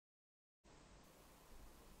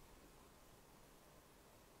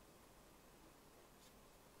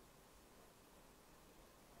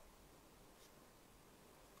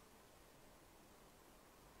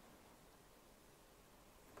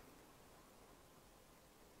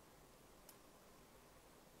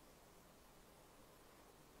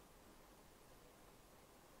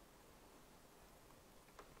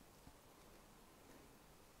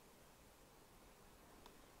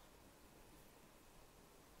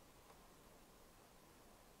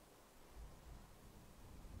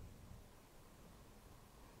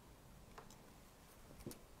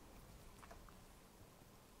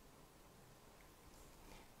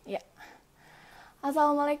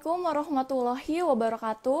Assalamualaikum warahmatullahi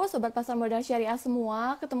wabarakatuh, Sobat Pasar Modal Syariah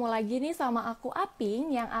semua. Ketemu lagi nih sama aku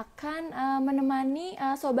Aping yang akan menemani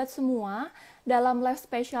Sobat semua dalam live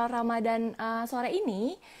spesial Ramadan sore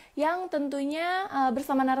ini, yang tentunya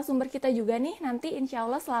bersama narasumber kita juga nih nanti insya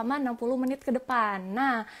Allah selama 60 menit ke depan.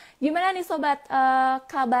 Nah, gimana nih Sobat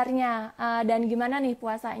kabarnya dan gimana nih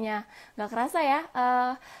puasanya? Gak kerasa ya,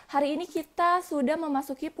 hari ini kita sudah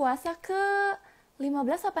memasuki puasa ke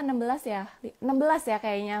 15 apa 16 ya? 16 ya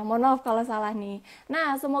kayaknya. Mohon maaf kalau salah nih.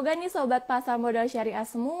 Nah, semoga nih Sobat Pasar Modal Syariah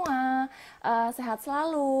semua sehat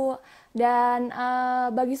selalu. Dan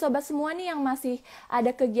bagi Sobat semua nih yang masih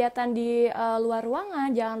ada kegiatan di luar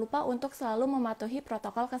ruangan, jangan lupa untuk selalu mematuhi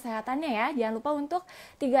protokol kesehatannya ya. Jangan lupa untuk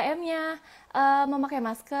 3M-nya, memakai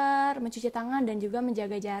masker, mencuci tangan, dan juga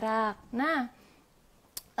menjaga jarak. Nah,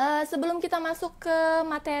 sebelum kita masuk ke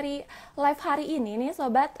materi live hari ini nih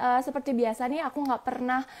Sobat, seperti biasa nih aku nggak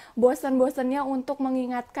pernah bosan-bosannya untuk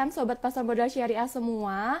mengingatkan Sobat Pasar Modal Syariah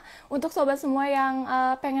semua, untuk Sobat semua yang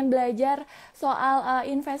pengen belajar soal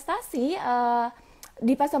investasi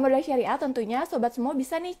di Pasar Modal Syariah, tentunya Sobat semua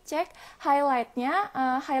bisa nih cek highlightnya,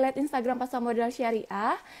 highlight Instagram Pasar Modal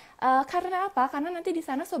Syariah. Karena apa? Karena nanti di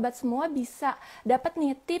sana Sobat semua bisa dapat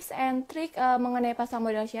nih tips and trick mengenai pasar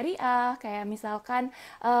modal syariah, kayak misalkan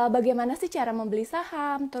bagaimana sih cara membeli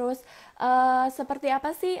saham, terus seperti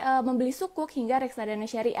apa sih membeli sukuk hingga reksadana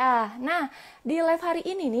syariah. Nah, di live hari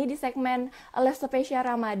ini nih, di segmen live spesial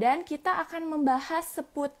Ramadan, kita akan membahas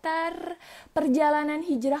seputar perjalanan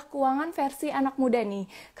hijrah keuangan versi anak muda nih.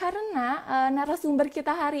 Karena narasumber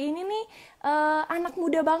kita hari ini nih anak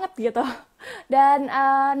muda banget gitu. Dan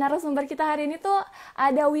narasumber kita hari ini tuh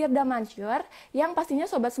ada Wirda Mansur, yang pastinya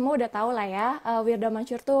Sobat semua udah tahu lah ya, Wirda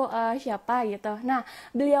Mansur tuh siapa gitu. Nah,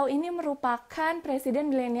 beliau ini merupakan presiden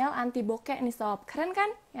milenial anti bokeh nih Sob. Keren kan?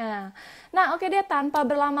 Ya. Nah, oke deh, tanpa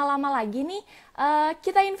berlama-lama lagi nih,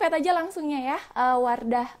 kita invite aja langsungnya ya,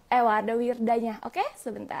 Warda Wirdanya. Oke,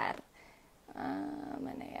 sebentar.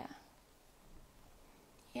 Mana ya?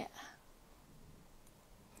 Ya.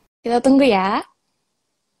 Kita tunggu ya.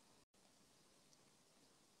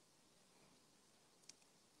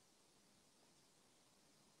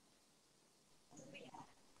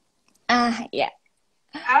 Ya.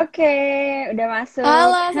 Oke, udah masuk.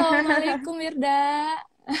 Halo, Assalamualaikum Wirda.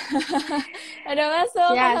 Udah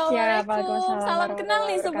masuk, Siap. Assalamualaikum. Waalaikumsalam Salam kenal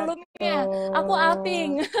warahmatullahi nih sebelumnya. Aku wabarakatuh.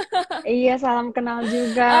 Aping. Iya, salam kenal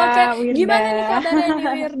juga, Oke, Wirda. gimana nih kabarnya nih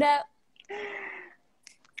Wirda?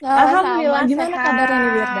 Sama, Alhamdulillah gimana kabarnya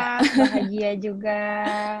nih Wirda? sehat, bahagia juga.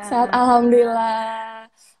 Saat Alhamdulillah.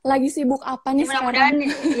 Lagi sibuk apa Ya nih sekarang?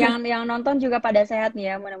 mudah-mudahan yang nonton juga pada sehat nih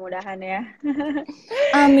ya, mudah-mudahan ya.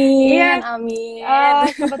 Amin, Iya, amin.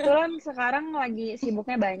 kebetulan sekarang lagi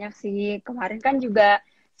sibuknya banyak sih. Kemarin kan juga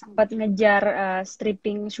sempat ngejar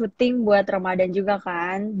stripping syuting buat Ramadan juga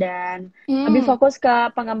kan. Dan lebih Hmm. fokus ke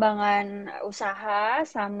pengembangan usaha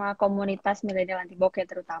sama komunitas milenial anti bokeh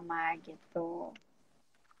terutama gitu.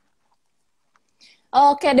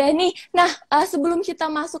 Oke deh nih. Nah, sebelum kita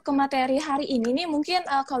masuk ke materi hari ini nih, mungkin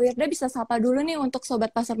Kak Wirda bisa sapa dulu nih untuk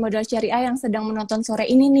Sobat Pasar Modal Syariah yang sedang menonton sore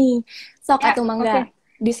ini nih. Sok Ya, atuh mangga, oke.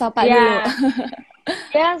 disapa dulu. Ya,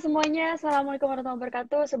 ya semuanya. Assalamualaikum warahmatullahi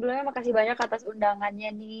wabarakatuh. Sebelumnya makasih banyak atas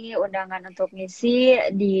undangannya nih, undangan untuk ngisi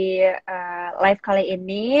di live kali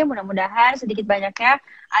ini. Mudah-mudahan sedikit banyaknya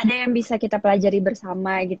ada yang bisa kita pelajari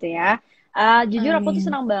bersama gitu ya. Jujur aku tuh Amin.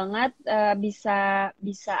 senang banget bisa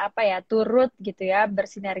bisa apa ya turut gitu ya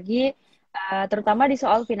bersinergi terutama di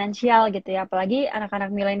soal finansial gitu ya. Apalagi anak-anak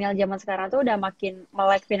milenial zaman sekarang tuh udah makin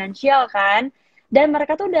melek finansial kan. Dan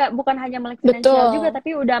mereka tuh udah bukan hanya melek finansial juga, Betul, tapi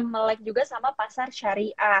udah melek juga sama pasar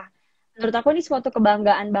syariah. Menurut aku ini suatu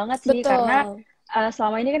kebanggaan banget sih, karena betul.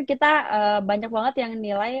 selama ini kan kita banyak banget yang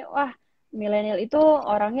nilai, wah milenial itu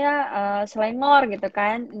orangnya selengor gitu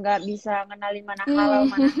kan, nggak bisa ngenalin mana halal,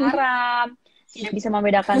 mana Hmm. haram, tidak bisa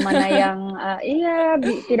membedakan mana yang,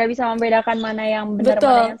 tidak bisa membedakan mana yang benar,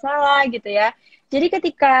 mana yang Betul. salah gitu ya. Jadi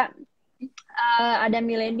ketika ada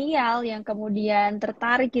milenial yang kemudian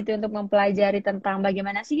tertarik gitu untuk mempelajari tentang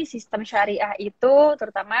bagaimana sih sistem syariah itu,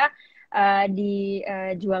 terutama di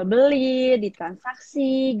jual beli, di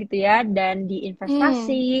transaksi gitu ya, dan di Hmm.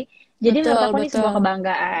 investasi. Jadi menurut Betul, aku ini sebuah betul.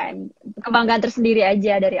 kebanggaan, kebanggaan tersendiri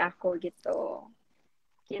aja dari aku gitu.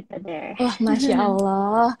 Gitu deh. Wah, Masya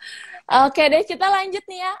Allah. Oke deh, kita lanjut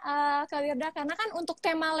nih ya, Kak Wirda. Karena kan untuk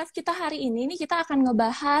tema live kita hari ini, nih kita akan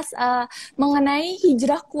ngebahas mengenai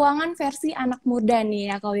hijrah keuangan versi anak muda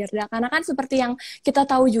nih ya, Kak Wirda. Karena kan seperti yang kita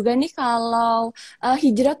tahu juga nih, kalau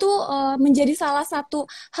hijrah tuh menjadi salah satu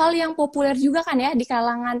hal yang populer juga kan ya di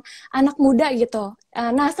kalangan anak muda gitu.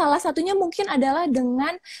 Nah, salah satunya mungkin adalah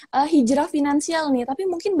dengan hijrah finansial nih. Tapi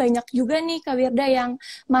mungkin banyak juga nih, Kak Wirda, yang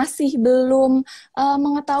masih belum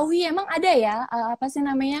mengetahui emang ada ya apa sih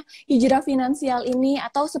namanya hijrah finansial ini,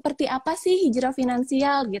 atau seperti apa sih hijrah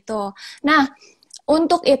finansial gitu. Nah,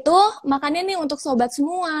 untuk itu makanya nih untuk sobat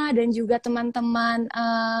semua dan juga teman-teman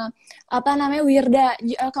apa namanya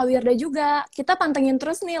Kak Wirda juga, kita pantengin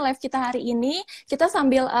terus nih live kita hari ini. Kita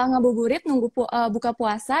sambil ngabuburit nunggu buka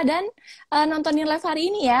puasa dan nontonin live hari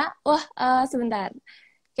ini ya. Wah, sebentar.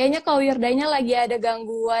 Kayaknya Kak Wirdanya lagi ada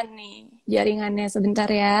gangguan nih jaringannya, sebentar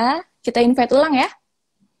ya. Kita invite ulang ya.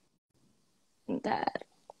 Bentar.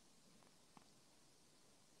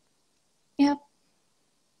 Yap.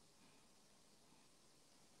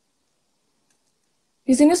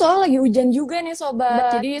 Di sini soal lagi hujan juga nih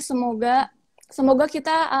sobat. Jadi semoga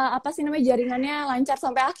kita apa sih namanya jaringannya lancar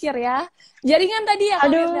sampai akhir ya. Jaringan tadi ya Kak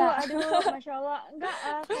Wirda. Aduh, Masya Allah. Enggak,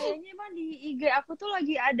 kayaknya emang di IG aku tuh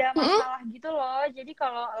lagi ada masalah gitu loh. Jadi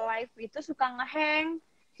kalau live itu suka ngehang.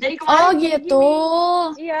 Dari Oh kemarin kayak gitu.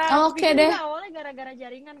 gini. Iya, aku Oke pikir deh. juga awalnya gara-gara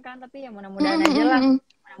jaringan kan. Tapi ya mudah-mudahan aja lah.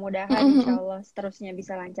 Mudah-mudahan insya Allah seterusnya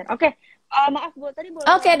bisa lancar. Oke, maaf Bu, tadi boleh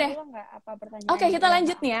Oke deh. ulang nggak apa Oke, pertanyaannya? kita Ya,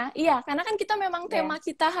 lanjut maaf. nih ya. Iya, karena kan kita memang Ya, tema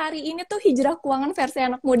kita hari ini tuh hijrah keuangan versi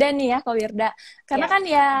anak muda nih ya, Kak Wirda. Karena ya, kan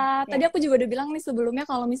ya, tadi ya, aku juga udah bilang nih sebelumnya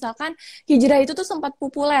kalau misalkan hijrah itu tuh sempat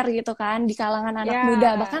populer gitu kan di kalangan anak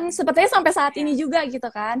muda. Bahkan ya, sepertinya sampai saat ini ya, juga gitu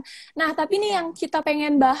kan. Nah, tapi nih yang ya. kita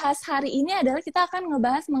pengen bahas hari ini adalah kita akan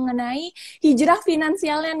ngebahas mengenai hijrah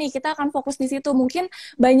finansialnya nih. Kita akan fokus di situ. Mungkin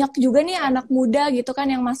banyak juga nih Ya. anak muda gitu kan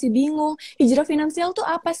yang masih bingung. Hijrah finansial tuh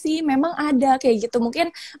apa sih? Memang ada kayak gitu.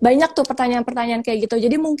 Mungkin banyak tuh pertanyaan-pertanyaan kayak gitu.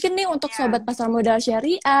 Jadi mungkin nih untuk sobat Ya, pasar modal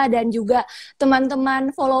syariah dan juga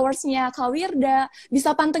teman-teman followersnya Kak Wirda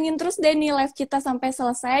bisa pantengin terus deh nih live kita sampai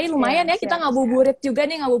selesai. Lumayan siap, ya kita siap, siap. ngabuburit juga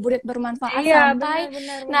nih, ngabuburit bermanfaat Iya, santai benar,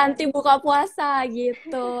 benar, benar. nanti buka puasa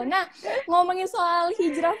gitu. Nah, ngomongin soal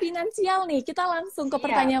hijrah finansial nih, kita langsung ke Siap,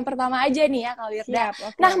 pertanyaan pertama aja nih ya Kak Wirda. siap.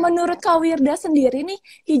 Nah, Oke, menurut siap. Kak Wirda sendiri nih,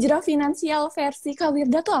 hijrah finansial versi Kak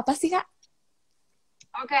Wirda tuh apa sih Kak?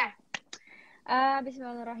 Oke.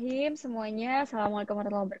 Bismillahirrahmanirrahim semuanya. Assalamualaikum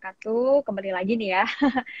warahmatullahi wabarakatuh. Kembali lagi nih ya.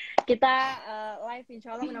 Kita live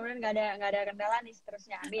insya Allah mudah-mudahan nggak ada kendala nih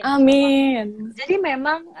seterusnya. Amin insya Allah. Amin. Jadi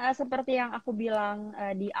memang seperti yang aku bilang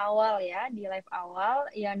di awal ya, di live awal,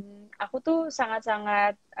 yang aku tuh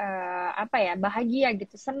sangat-sangat apa ya, bahagia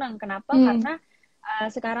gitu, senang. Kenapa? Karena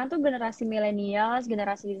sekarang tuh generasi milenial,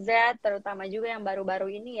 generasi Z, terutama juga yang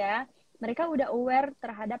baru-baru ini ya, mereka udah aware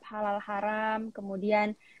terhadap halal haram,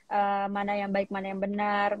 kemudian mana yang baik, mana yang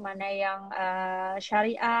benar, mana yang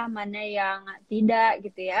syariah, mana yang tidak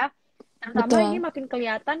gitu ya. Terutama ini Betul. makin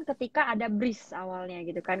kelihatan ketika ada BRIS awalnya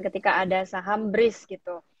gitu kan, ketika ada saham BRIS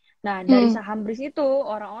gitu. Nah, dari Hmm. saham BRIS itu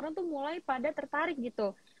orang-orang tuh mulai pada tertarik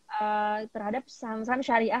gitu terhadap saham-saham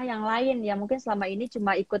syariah yang lain yang mungkin selama ini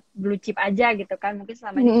cuma ikut blue chip aja gitu kan, mungkin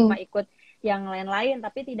selama ini cuma Hmm. ikut yang lain-lain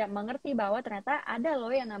tapi tidak mengerti bahwa ternyata ada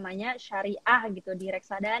loh yang namanya syariah gitu di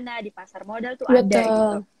reksadana, di pasar modal tuh ada gitu.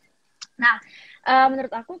 Betul. Nah,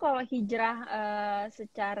 menurut aku kalau hijrah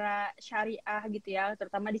secara syariah gitu ya,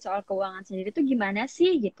 terutama di soal keuangan sendiri itu gimana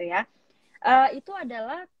sih gitu ya? Itu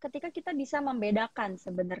adalah ketika kita bisa membedakan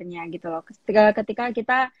sebenarnya gitu loh. Ketika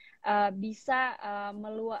kita bisa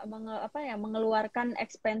mengeluarkan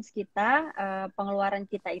expense kita, pengeluaran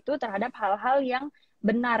kita itu terhadap hal-hal yang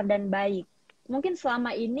benar dan baik. Mungkin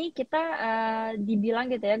selama ini kita dibilang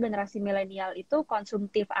gitu ya, generasi milenial itu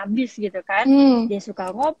konsumtif abis gitu kan. Hmm. Dia suka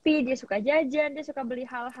ngopi, dia suka jajan, dia suka beli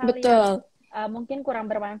hal-hal yang Betul. mungkin kurang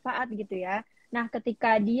bermanfaat gitu ya. Nah,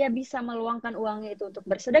 ketika dia bisa meluangkan uangnya itu untuk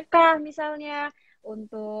bersedekah misalnya,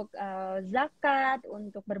 untuk zakat,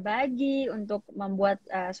 untuk berbagi, untuk membuat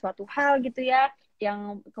suatu hal gitu ya,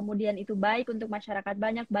 yang kemudian itu baik untuk masyarakat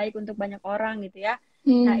banyak, baik untuk banyak orang gitu ya.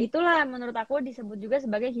 Nah, Hmm. itulah menurut aku disebut juga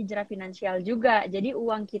sebagai hijrah finansial juga. Jadi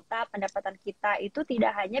uang kita, pendapatan kita itu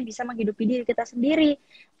tidak hanya bisa menghidupi diri kita sendiri,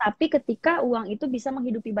 tapi ketika uang itu bisa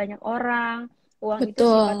menghidupi banyak orang, uang itu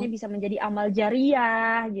sifatnya Betul. bisa menjadi amal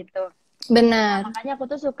jariah gitu. Nah, Benar. makanya aku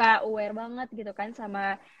tuh suka aware banget gitu kan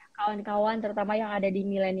sama kawan-kawan terutama yang ada di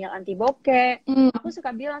milenial anti bokeh. Hmm. Aku suka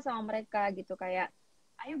bilang sama mereka gitu kayak,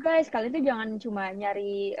 ayo guys, kalian tuh jangan cuma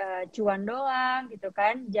nyari cuan doang gitu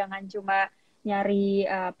kan. Jangan cuma nyari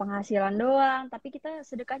penghasilan doang, tapi kita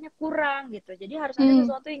sedekahnya kurang gitu. Jadi harus ada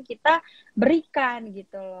sesuatu yang kita berikan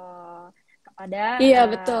gitu loh kepada Iya,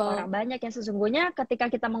 betul. orang banyak, yang sesungguhnya ketika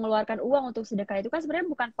kita mengeluarkan uang untuk sedekah itu kan sebenarnya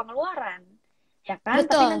bukan pengeluaran, ya kan?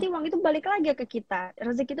 Tapi nanti Betul. uang itu balik lagi ke kita,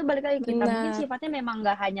 rezeki itu balik lagi ke kita. Mungkin Benar. sifatnya memang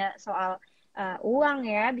nggak hanya soal uang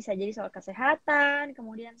ya, bisa jadi soal kesehatan,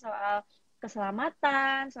 kemudian soal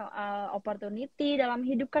keselamatan, soal opportunity dalam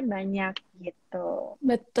hidup kan banyak gitu.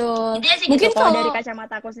 Betul. Intinya sih gitu, Mungkin kalau dari kalau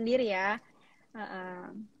kacamata aku sendiri ya.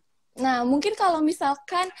 Heeh. Nah, mungkin kalau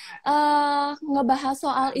misalkan ngebahas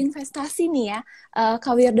soal investasi nih ya,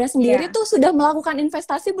 Kak Wirda sendiri Iya. tuh sudah melakukan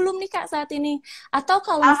investasi belum nih Kak saat ini? Atau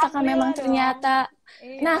kalau misalkan memang Alhamdulillah dong. ternyata,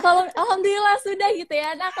 nah Iya. kalau alhamdulillah sudah gitu ya.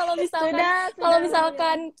 Nah kalau Sudah, alhamdulillah.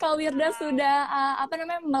 misalkan Kak Wirda Heeh. sudah apa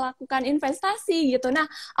namanya melakukan investasi gitu. Nah,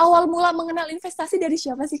 awal mula mengenal investasi dari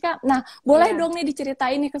siapa sih Kak? Nah, boleh Iya. dong nih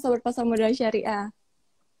diceritain nih ke Sobat Pasar Modal Syariah.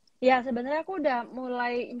 Ya, sebenarnya aku udah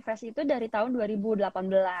mulai invest itu dari tahun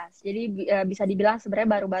 2018. Jadi bisa dibilang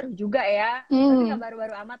sebenarnya baru-baru juga ya. Tapi nggak Hmm.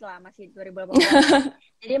 baru-baru amat lah, masih 2018 lah.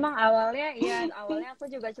 Jadi emang awalnya aku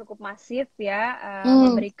juga cukup masif ya, Hmm.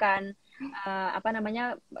 memberikan apa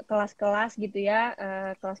namanya kelas-kelas gitu ya,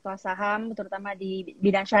 kelas-kelas saham terutama di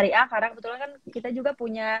bidang syariah, karena kebetulan kan kita juga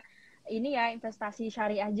punya ini ya, investasi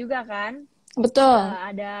syariah juga kan. Betul.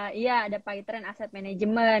 Ada Python Asset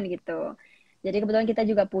Management gitu. Jadi kebetulan kita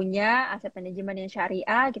juga punya aset manajemen yang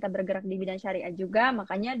syariah, kita bergerak di bidang syariah juga,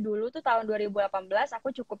 makanya dulu tuh tahun 2018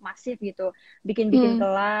 aku cukup masif gitu, bikin-bikin Hmm.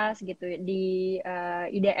 kelas gitu di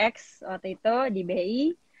IDX waktu itu, di BI,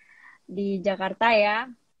 di Jakarta ya.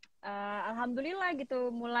 Alhamdulillah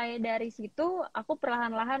gitu, mulai dari situ aku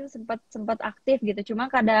perlahan-lahan sempat aktif gitu, cuma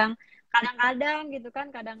kadang-kadang gitu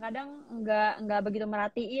kan, kadang-kadang nggak begitu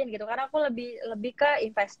merhatiin gitu, karena aku lebih lebih ke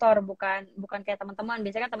investor, bukan kayak teman-teman.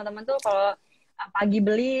 Biasanya kan teman-teman tuh kalau pagi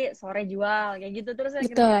beli sore jual kayak gitu terus yang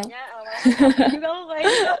Betul. kerjanya, lama-lama capek juga loh kayak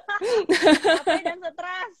gitu. Capek dan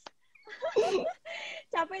stres,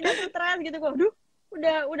 capek dan stres gitu. Waduh,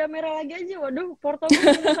 udah merah lagi aja, waduh porto gue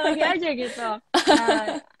minus lagi aja gitu. Nah,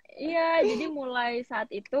 iya, jadi mulai saat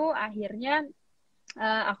itu akhirnya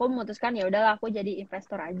aku memutuskan ya udahlah aku jadi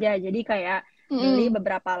investor aja. Jadi kayak beli Mm-mm.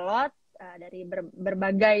 beberapa lot dari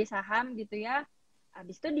berbagai saham gitu ya.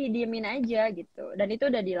 Habis itu didiemin aja gitu. Dan itu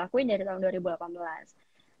udah dilakuin dari tahun 2018.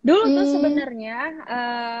 Dulu tuh Mm. sebenarnya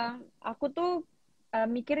aku tuh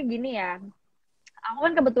mikir gini ya. Aku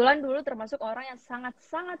kan kebetulan dulu termasuk orang yang sangat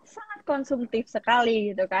sangat sangat konsumtif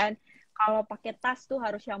sekali gitu kan. Kalau pakai tas tuh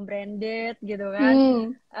harus yang branded gitu kan. Mm.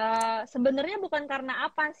 Sebenarnya bukan karena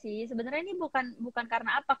apa sih? Sebenarnya ini bukan bukan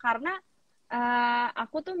karena apa? Karena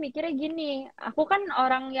aku tuh mikirnya gini, aku kan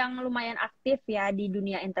orang yang lumayan aktif ya di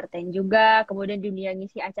dunia entertain juga, kemudian dunia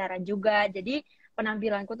ngisi acara juga. Jadi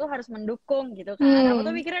penampilanku tuh harus mendukung gitu kan. Aku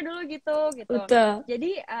tuh Mm. mikirnya dulu gitu. Betul.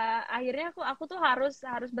 Jadi akhirnya aku tuh harus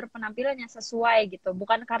berpenampilan yang sesuai gitu.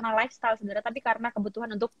 Bukan karena lifestyle sebenarnya, tapi karena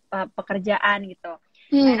kebutuhan untuk pekerjaan gitu.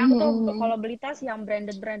 Akhirnya aku tuh Mm. kalau beli tas yang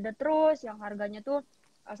branded-branded terus, yang harganya tuh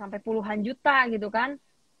sampai puluhan juta gitu kan.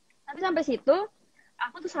 Tapi sampai situ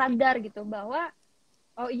aku tuh sadar gitu bahwa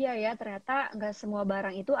oh iya ya, ternyata nggak semua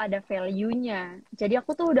barang itu ada value-nya. Jadi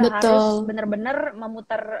aku tuh udah harus Betul. bener-bener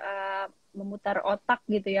memutar otak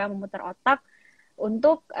gitu ya, memutar otak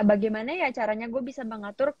untuk bagaimana ya caranya gue bisa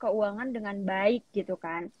mengatur keuangan dengan baik gitu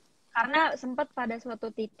kan. Karena sempat pada suatu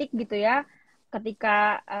titik gitu ya,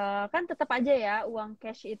 ketika kan tetap aja ya uang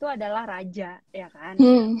cash itu adalah raja ya kan.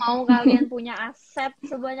 Mm. Mau kalian punya aset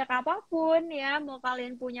sebanyak apapun ya, mau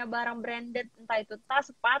kalian punya barang branded, entah itu tas,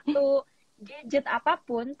 sepatu, gadget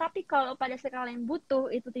apapun, tapi kalau pada saat kalian butuh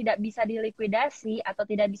itu tidak bisa dilikuidasi atau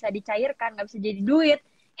tidak bisa dicairkan, nggak bisa jadi duit,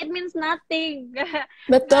 it means nothing. Nggak ada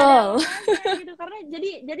Betul. apa-apanya gitu. Karena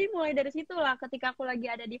jadi mulai dari situlah, ketika aku lagi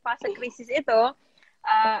ada di fase krisis itu,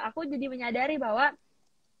 aku jadi menyadari bahwa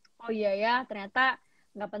oh iya ya, ternyata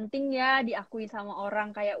nggak penting ya diakui sama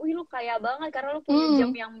orang kayak, wih lu kaya banget karena lu punya jam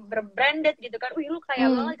Mm. yang berbranded gitu kan, wih lu kaya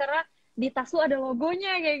Mm. banget karena di tas lu ada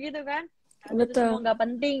logonya kayak gitu kan. Karena itu semua Betul. nggak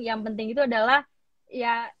penting, yang penting itu adalah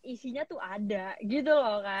ya isinya tuh ada gitu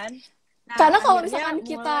loh kan. Nah Karena kalau akhirnya misalkan mulai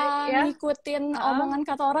kita ya, ngikutin uh, omongan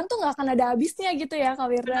kata orang tuh nggak akan ada habisnya gitu ya, Kak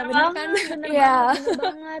Wirda. bener Bener kan? banget, bener banget, Iya. bener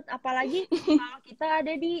banget. Apalagi kalau kita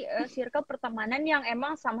ada di circle pertemanan yang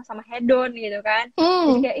emang sama-sama hedon gitu kan.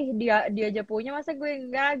 Jadi Mm. kayak ih dia aja punya masa gue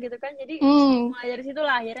enggak gitu kan. Jadi Mm. mulai dari situ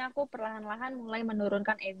lah akhirnya aku perlahan-lahan mulai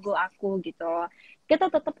menurunkan ego aku gitu. kita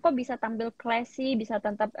tetap kok bisa tampil classy, bisa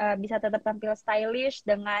tetap tampil stylish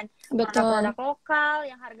dengan produk-produk Betul. lokal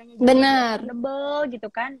yang harganya juga lebih Benar. affordable gitu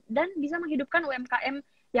kan, dan bisa menghidupkan UMKM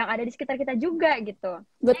yang ada di sekitar kita juga gitu.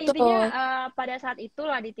 Ya intinya Betul. pada saat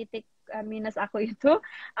itulah di titik minus aku itu,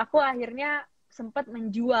 aku akhirnya sempat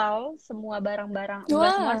menjual semua barang-barang,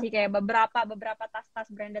 enggak semua Wah. sih, kayak beberapa tas-tas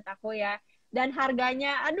branded aku ya. Dan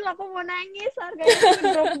harganya, aduh aku mau nangis, harganya tuh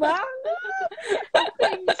ngedrop banget. Aku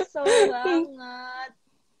kayak nyesel banget.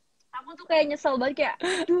 Aku tuh kayak nyesel banget, kayak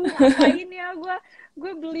aduh ngapain ya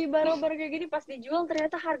gue beli barang-barang kayak gini, pas dijual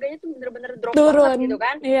ternyata harganya tuh bener-bener drop banget Turun. gitu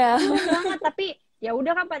kan. Iya. Turun banget, tapi ya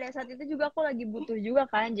udah kan pada saat itu juga aku lagi butuh juga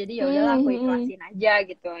kan, jadi ya udahlah Hmm, aku hmm, hmm. ikhlasin aja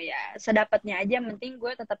gitu ya, sedapatnya aja, yang penting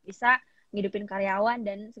gue tetap bisa ngidupin karyawan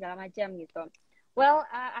dan segala macam gitu. Well,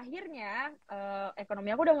 akhirnya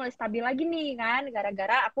ekonomi aku udah mulai stabil lagi nih kan,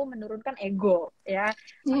 gara-gara aku menurunkan ego ya,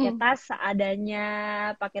 pakai Hmm. tas seadanya,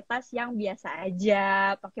 pakai tas yang biasa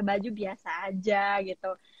aja, pakai baju biasa aja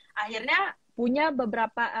gitu. Akhirnya punya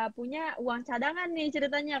uang cadangan nih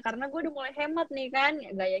ceritanya, karena gue udah mulai hemat nih kan,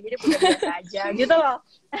 gaya hidup udah biasa aja gitu loh.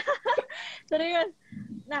 Serius.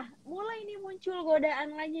 Nah, mulai nih muncul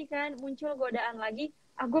godaan lagi,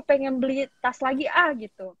 gue pengen beli tas lagi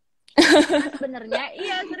gitu. Karena sebenarnya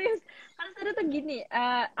iya serius, karena sebenarnya tuh gini,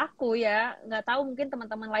 aku ya nggak tahu, mungkin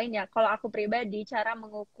teman-teman lain ya, kalau aku pribadi cara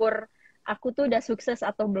mengukur aku tuh udah sukses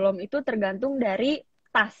atau belum itu tergantung dari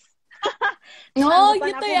tas. Oh,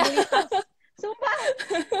 Sanggupan gitu aku ya. beli tas, sumpah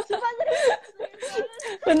sumpah, serius banget.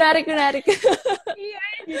 Menarik, menarik. Iya,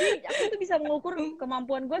 jadi aku tuh bisa mengukur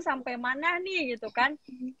kemampuan gue sampai mana nih gitu kan,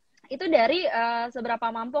 itu dari seberapa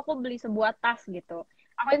mampu aku beli sebuah tas gitu.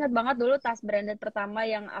 Aku ingat banget dulu tas branded pertama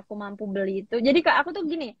yang aku mampu beli itu. Jadi Kak, aku tuh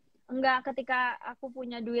gini, enggak, ketika aku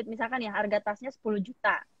punya duit misalkan ya harga tasnya 10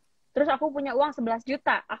 juta. Terus aku punya uang 11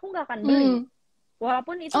 juta, aku nggak akan beli. Hmm.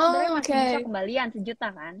 Walaupun itu sebenarnya Oh, masih bisa oke. kembalian 1 juta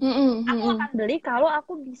kan. Hmm, hmm, Aku hmm. akan beli kalau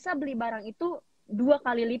aku bisa beli barang itu 2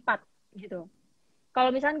 kali lipat gitu.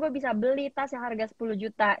 Kalau misalnya gue bisa beli tas yang harga 10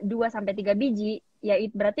 juta 2 sampai 3 biji, ya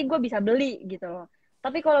berarti gue bisa beli gitu loh.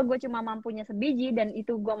 Tapi kalau gue cuma mampunya sebiji dan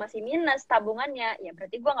itu gue masih minus tabungannya, ya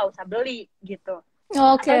berarti gue nggak usah beli gitu.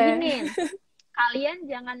 Atau Oke. gini,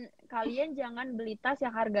 kalian jangan beli tas yang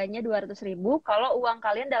harganya 200.000 kalau uang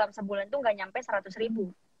kalian dalam sebulan tuh nggak nyampe 100.000.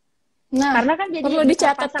 Nah, Karena kan jadi perlu besar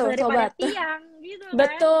dicatat pasak tuh, daripada sobat. tiang gitu kan.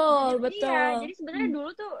 Betul, Jadi iya, betul. jadi sebenarnya dulu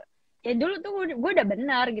tuh gue udah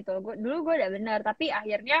benar gitu. Dulu gue udah benar, tapi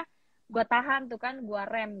akhirnya gue tahan tuh kan, gue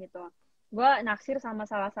rem gitu. Gue naksir sama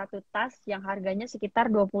salah satu tas yang harganya sekitar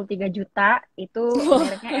 23 juta, itu Wah.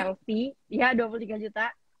 mereknya LV, ya 23 juta.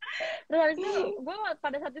 Terus habis itu gue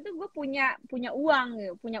pada saat itu gue punya uang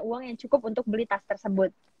gitu, punya uang yang cukup untuk beli tas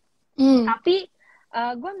tersebut. Hmm. Tapi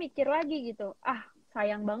gue mikir lagi gitu,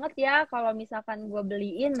 sayang banget ya kalau misalkan gue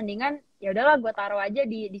beliin, mendingan ya udahlah gue taruh aja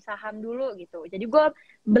di saham dulu gitu. Jadi gue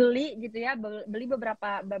beli gitu ya, beli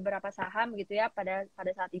beberapa saham gitu ya pada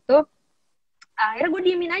saat itu. Akhirnya gue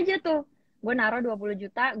diemin aja tuh, gue naruh 20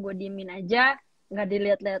 juta, gue diemin aja, nggak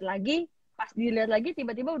dilihat-lihat lagi. Pas dilihat lagi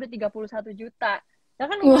tiba-tiba udah 31 juta. Ya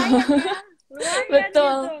kan lumayan Wah. ya, lumayan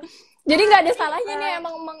Betul. gitu. Jadi nggak ada Jadi salahnya nih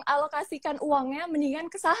emang mengalokasikan uangnya mendingan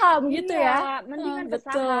ke saham gitu iya, ya. mendingan ke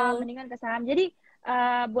saham, Betul. mendingan ke saham. Jadi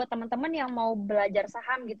buat teman-teman yang mau belajar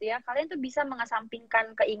saham gitu ya, kalian tuh bisa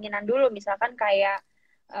mengesampingkan keinginan dulu. Misalkan kayak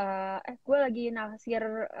gue lagi naksir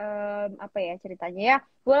apa ya ceritanya ya,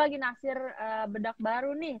 gue lagi naksir bedak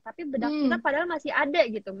baru nih, tapi bedak kita Hmm. padahal masih ada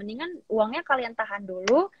gitu. Mendingan uangnya kalian tahan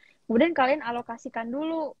dulu, kemudian kalian alokasikan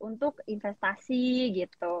dulu untuk investasi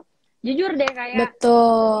gitu. Jujur deh, kayak iya,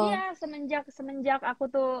 Betul. semenjak semenjak aku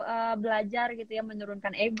tuh belajar gitu ya,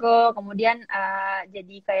 menurunkan ego, kemudian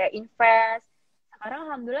jadi kayak invest. Sekarang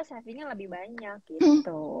alhamdulillah savingnya lebih banyak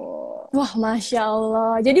gitu. Wah, Masya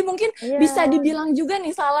Allah. Jadi mungkin Iya, bisa dibilang juga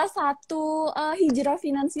nih salah satu hijrah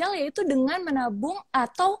finansial yaitu dengan menabung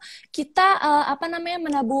atau kita apa namanya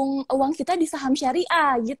menabung uang kita di saham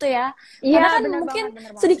syariah gitu ya. iya, Karena kan bener mungkin banget,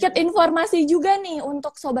 bener banget. sedikit informasi juga nih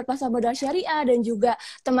untuk sobat pasar modal syariah dan juga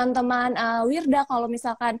teman-teman Wirda, kalau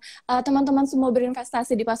misalkan teman-teman semua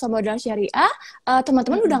berinvestasi di pasar modal syariah,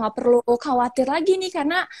 teman-teman udah Mm-mm. nggak perlu khawatir lagi nih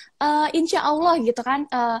karena insya Allah gitu kan.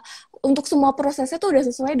 Untuk semua prosesnya tuh udah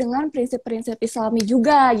sesuai dengan prinsip-prinsip Islami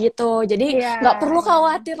juga gitu. Jadi Iya, nggak perlu iya,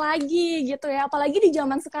 khawatir lagi gitu ya. Apalagi di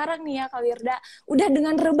zaman sekarang nih ya Kak Wirda. Udah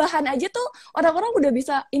dengan rebahan aja tuh orang-orang udah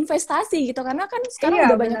bisa investasi gitu. Karena kan sekarang iya,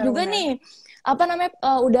 udah banyak juga benar-benar. nih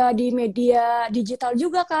udah di media digital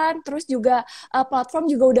juga kan, terus juga platform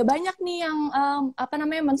juga udah banyak nih yang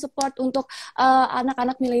mensupport untuk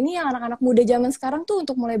anak-anak milenial, anak-anak muda zaman sekarang tuh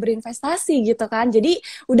untuk mulai berinvestasi gitu kan. Jadi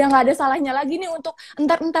udah nggak ada salahnya lagi nih untuk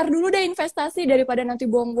entar dulu deh investasi daripada nanti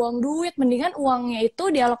buang-buang duit, mendingan uangnya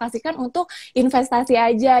itu dialokasikan untuk investasi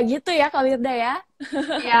aja gitu ya Kak Wirda ya.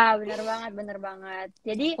 Ya, bener banget.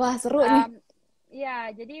 Jadi, Wah seru nih. um,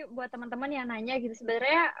 ya, jadi buat teman-teman yang nanya gitu,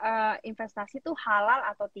 sebenarnya investasi itu halal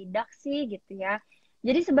atau tidak sih gitu ya.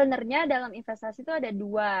 Jadi sebenarnya dalam investasi itu ada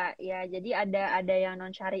dua ya. Jadi ada yang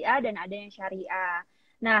non syariah dan ada yang syariah.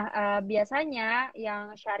 Nah, biasanya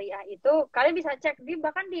yang syariah itu kalian bisa cek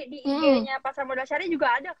bahkan di Mm, IG-nya Pasar Modal Syariah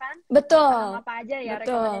juga ada kan saham betul, apa aja ya,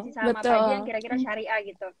 betul, rekomendasi saham apa aja yang betul, kira-kira syariah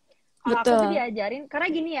gitu. Kalau aku tuh betul. diajarin karena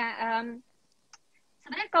gini ya,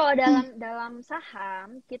 sebenarnya kalau dalam dalam saham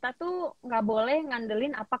kita tuh nggak boleh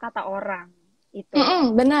ngandelin apa kata orang itu.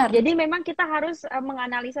 Benar, Jadi memang kita harus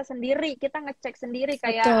menganalisa sendiri, kita ngecek sendiri.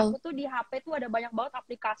 Kayak betul. aku tuh di HP tuh ada banyak banget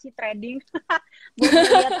aplikasi trading buat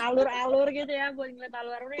ngeliat alur-alur gitu ya, buat ngeliat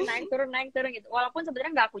alur-alur ini naik turun gitu. Walaupun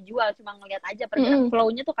sebenarnya nggak aku jual, cuma ngeliat aja pergerakan Mm-mm.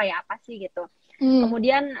 flow-nya tuh kayak apa sih gitu. Mm.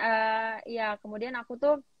 Kemudian kemudian aku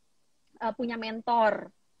tuh punya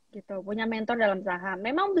mentor gitu, punya mentor dalam saham.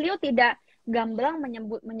 Memang beliau tidak gamblang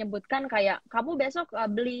menyebutkan kayak kamu besok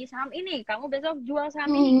beli saham ini, kamu besok jual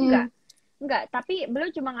saham ini, Mm-mm. enggak. Tapi beliau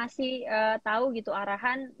cuma ngasih tahu gitu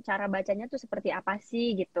arahan cara bacanya tuh seperti apa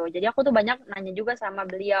sih gitu. Jadi aku tuh banyak nanya juga sama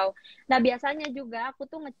beliau. Nah biasanya juga aku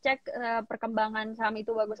tuh ngecek perkembangan saham itu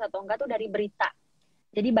bagus atau enggak tuh dari berita.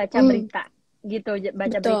 Jadi baca Mm. berita gitu,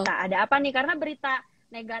 baca Betul. berita. Ada apa nih? Karena berita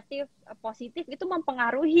negatif, positif itu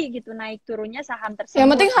mempengaruhi gitu naik turunnya saham Yang tersebut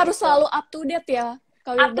penting harus gitu. selalu up to date ya,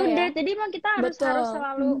 Kak Up Wirda to ya. date. Jadi memang kita harus Betul.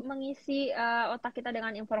 selalu mengisi otak kita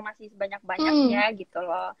dengan informasi Mm. sebanyak-banyaknya gitu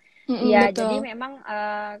loh. Mm-mm, Iya, jadi betul. memang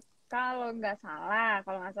kalau nggak salah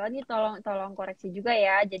ini tolong tolong koreksi juga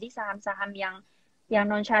ya. Jadi saham-saham yang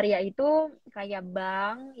non syariah itu kayak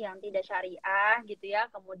bank yang tidak syariah gitu ya.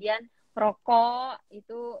 Kemudian rokok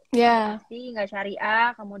itu Ya. pasti nggak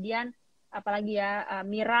syariah. Kemudian apalagi ya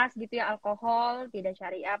miras gitu ya, alkohol tidak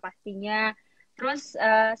syariah pastinya. Terus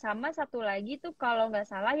sama satu lagi tuh kalau nggak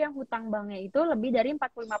salah yang hutang banknya itu lebih dari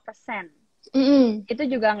 45%. Mm-mm, Itu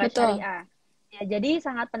juga nggak betul. syariah. Ya, jadi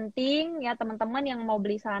sangat penting ya teman-teman yang mau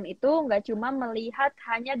beli saham itu nggak cuma melihat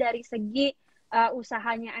hanya dari segi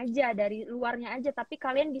usahanya aja, dari luarnya aja, tapi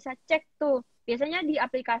kalian bisa cek tuh. Biasanya di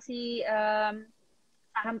aplikasi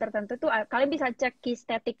saham tertentu tuh kalian bisa cek key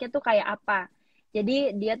statiknya tuh kayak apa.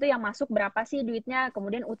 Jadi dia tuh yang masuk berapa sih duitnya,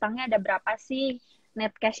 kemudian utangnya ada berapa sih,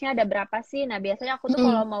 net cashnya ada berapa sih. Nah biasanya aku tuh Mm-mm.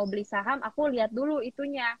 kalau mau beli saham, aku lihat dulu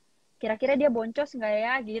itunya. Kira-kira dia boncos nggak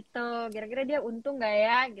ya gitu, kira-kira dia untung nggak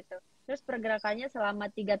ya gitu. Terus pergerakannya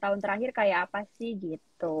selama 3 tahun terakhir kayak apa sih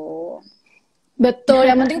gitu. Betul,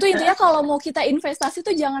 yang penting tuh intinya kalau mau kita investasi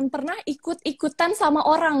tuh jangan pernah ikut-ikutan sama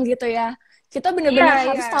orang gitu ya. Kita Iya, benar-benar iya.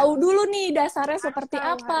 harus tahu dulu nih dasarnya Harus seperti tahu,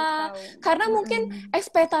 harus apa. tahu. Karena mungkin Mm-mm.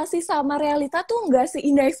 ekspektasi sama realita tuh nggak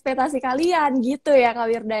seindah ekspektasi kalian gitu ya Kak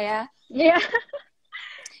Wirda ya. Iya,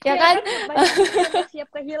 Ya iya kan? kan banyak juga yang nggak siap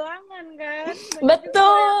kehilangan kan, banyak juga loh yang nggak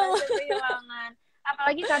Betul. siap kehilangan.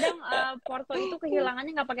 Apalagi kadang Porto itu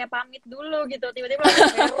kehilangannya nggak pakai pamit dulu gitu, tiba-tiba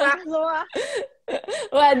langsung merah semua.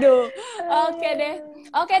 Waduh, oke deh.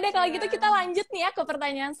 Aduh. Oke deh, kalau gitu Ya, kita lanjut nih ya ke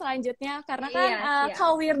pertanyaan selanjutnya. Karena kan iya siap.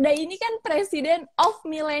 Kak Wirda ini kan presiden of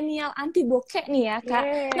millennial anti bokeh nih ya, Kak.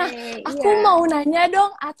 Nah, Yeay, aku iya. mau nanya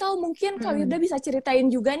dong, atau mungkin Kak Wirda Mm-mm. bisa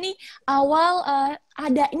ceritain juga nih, awal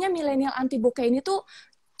adanya millennial anti bokeh ini tuh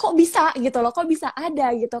kok bisa gitu loh, kok bisa ada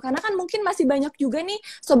gitu. Karena kan mungkin masih banyak juga nih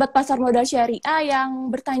sobat pasar modal syariah yang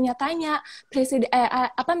bertanya-tanya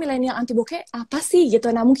apa milenial anti bokeh apa sih gitu.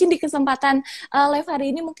 Nah, mungkin di kesempatan live hari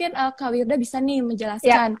ini mungkin Kak Wirda bisa nih Ya,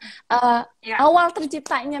 menjelaskan uh, ya. awal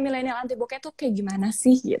terciptanya milenial anti bokeh tuh kayak gimana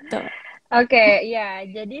sih gitu. Oke, ya.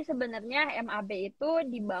 Jadi sebenarnya MAB itu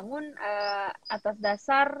dibangun atas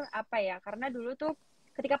dasar apa ya? Karena dulu tuh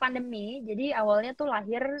ketika pandemi, jadi awalnya tuh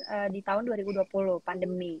lahir di tahun 2020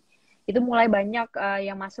 pandemi. Itu mulai banyak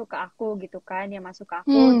yang masuk ke aku gitu kan, yang masuk ke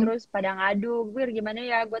aku, Hmm. terus pada ngadu, gue gimana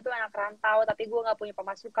ya, gue tuh anak rantau, tapi gue nggak punya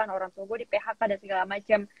pemasukan, orang tua gue di PHK dan segala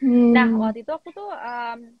macam. Nah, Hmm. waktu itu aku tuh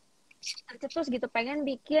tercetus gitu pengen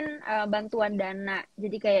bikin bantuan dana.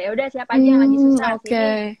 Jadi kayak ya udah siapa aja yang lagi Hmm, susah sini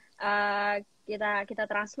oke. kita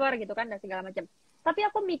transfer gitu kan dan segala macam. Tapi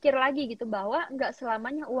aku mikir lagi gitu bahwa nggak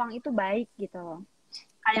selamanya uang itu baik gitu loh.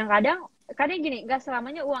 Kadang-kadang kadang gini, nggak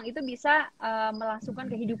selamanya uang itu bisa melangsungkan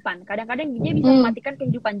kehidupan. Kadang-kadang dia bisa Hmm, mematikan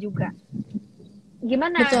kehidupan juga.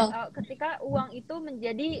 Gimana betul. ketika uang itu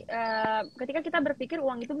menjadi ketika kita berpikir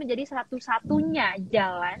uang itu menjadi satu-satunya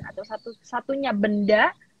jalan atau satu-satunya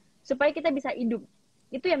benda supaya kita bisa hidup.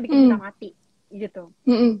 Itu yang bikin kita mati gitu.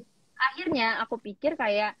 Akhirnya aku pikir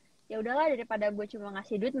kayak ya udahlah, daripada gue cuma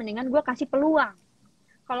ngasih duit, mendingan gue kasih peluang.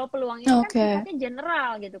 Kalau peluang ini kan sifatnya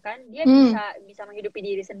general gitu kan, dia bisa menghidupi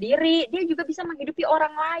diri sendiri, dia juga bisa menghidupi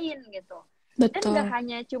orang lain gitu. Dan nggak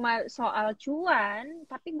hanya cuma soal cuan,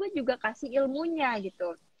 tapi gue juga kasih ilmunya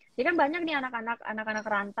gitu. Jadi kan banyak nih anak-anak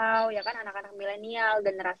rantau, ya kan, anak-anak milenial,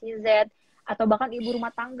 generasi Z, atau bahkan ibu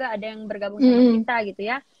rumah tangga, ada yang bergabung sama kita gitu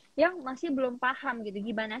ya, yang masih belum paham gitu,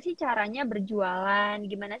 gimana sih caranya berjualan,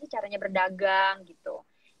 gimana sih caranya berdagang gitu.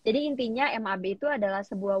 Jadi intinya MAB itu adalah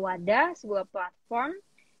sebuah wadah, sebuah platform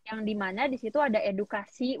yang dimana di situ ada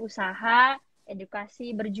edukasi usaha, edukasi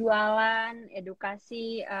berjualan,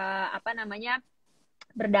 edukasi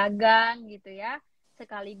berdagang gitu ya.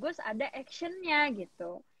 Sekaligus ada actionnya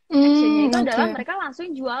gitu. Actionnya itu adalah mereka langsung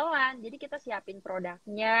jualan. Jadi kita siapin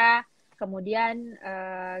produknya, kemudian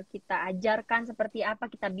kita ajarkan seperti apa,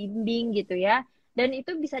 kita bimbing gitu ya. Dan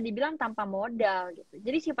itu bisa dibilang tanpa modal gitu.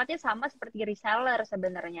 Jadi sifatnya sama seperti reseller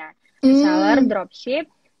sebenarnya. Reseller, dropship.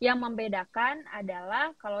 Yang membedakan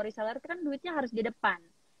adalah kalau reseller itu kan duitnya harus di depan.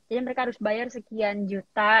 Jadi mereka harus bayar sekian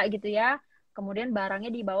juta gitu ya. Kemudian barangnya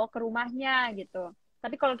dibawa ke rumahnya gitu.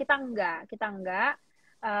 Tapi kalau kita enggak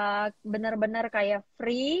benar-benar kayak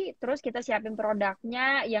free, terus kita siapin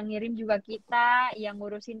produknya, yang ngirim juga kita, yang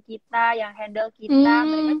ngurusin kita, yang handle kita,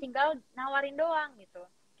 mereka tinggal nawarin doang gitu.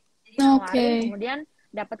 Jadi nawarin kemudian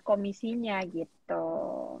dapat komisinya gitu.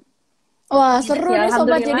 Wah, Gitu seru sih, nih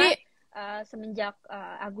sobat. Jadi semenjak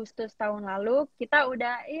Agustus tahun lalu kita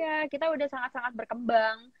udah sangat-sangat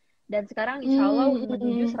berkembang, dan sekarang insya Allah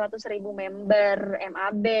menuju 100.000 member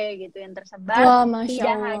MAB gitu yang tersebar. wah, Masya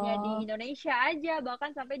Tidak hanya di Allah. Indonesia aja,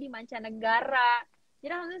 bahkan sampai di mancanegara.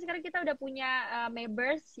 Jadi alhamdulillah sekarang kita udah punya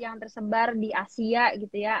members yang tersebar di Asia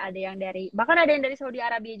gitu ya, bahkan ada yang dari Saudi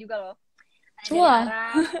Arabia juga loh. Ada yang dari Wah,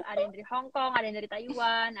 Arab, ada yang dari Hong Kong, ada yang dari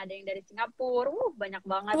Taiwan, ada yang dari Singapura. Banyak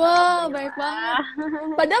banget, wah, baik banget.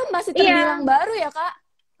 alhamdulillah. Padahal masih terbilang Iya, baru ya, Kak?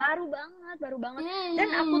 baru banget. Dan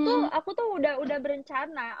aku tuh udah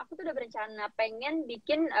berencana pengen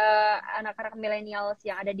bikin anak-anak milenials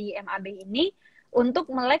yang ada di MAB ini untuk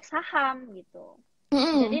melek saham gitu.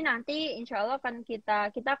 Jadi nanti insya Allah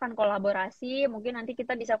kita akan kolaborasi, mungkin nanti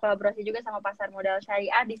kita bisa kolaborasi juga sama pasar modal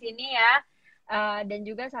syariah di sini ya. Dan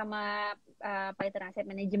juga sama Python Asset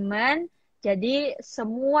Management. Jadi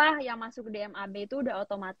semua yang masuk di MAB itu udah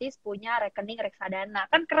otomatis punya rekening reksadana.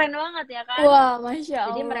 Kan keren banget ya kan? Wah, Masya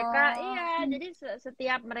Jadi mereka, Allah. jadi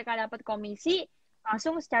setiap mereka dapat komisi,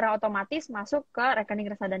 langsung secara otomatis masuk ke rekening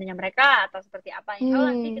reksadananya mereka atau seperti apa. Insya Allah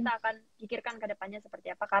nanti kita akan pikirkan ke depannya seperti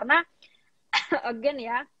apa. Karena again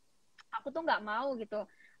ya, aku tuh nggak mau gitu.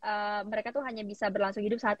 Mereka tuh hanya bisa berlangsung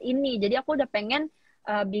hidup saat ini. Jadi aku udah pengen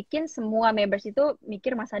bikin semua members itu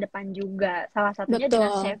mikir masa depan juga. Salah satunya dengan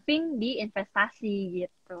Betul. saving di investasi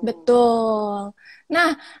gitu. Betul.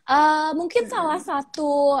 Nah, mungkin salah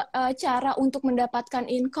satu cara untuk mendapatkan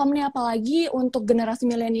income nih, apalagi untuk generasi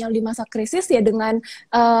milenial di masa krisis ya, dengan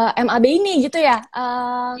MAB ini gitu ya,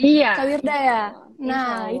 Iya, Kak Wirda insya ya. Allah. Insya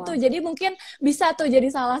Nah, itu Allah. jadi mungkin bisa tuh jadi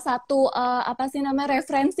salah satu apa sih namanya,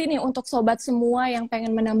 referensi nih untuk sobat semua yang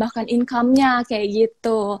pengen menambahkan income-nya kayak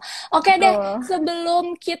gitu. Oke deh, Betul. sebelum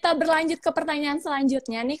kita berlanjut ke pertanyaan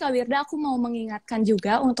selanjutnya nih, Kak Wirda, aku mau mengingatkan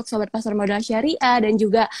juga untuk sobat pasar modal syariah dan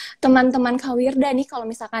juga teman-teman Kak Wirda nih, kalau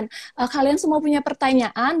misalkan kalian semua punya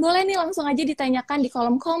pertanyaan, boleh nih langsung aja ditanyakan di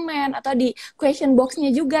kolom komen atau di question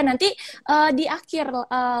box-nya juga. Nanti di akhir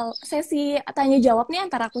sesi tanya jawab nih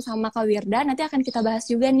antara aku sama Kak Wirda, nanti akan kita bahas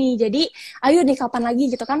juga nih. Jadi ayo nih, kapan lagi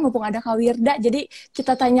gitu kan, mumpung ada Kak Wirda, jadi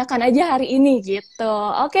kita tanyakan aja hari ini gitu.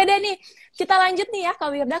 Oke deh nih, kita lanjut nih ya Kak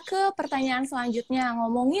Wirda ke pertanyaan selanjutnya,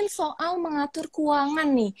 ngomongin soal mengatur keuangan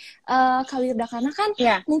nih, Kak Wirda, karena kan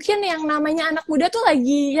Iya, mungkin yang namanya anak muda tuh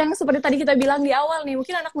lagi, yang seperti tadi kita bilang di awal nih,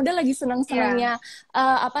 mungkin anak muda lagi iya. seneng-senengnya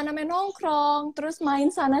apa namanya, nongkrong, terus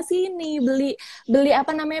main sana sini, beli beli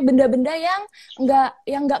apa namanya, benda-benda yang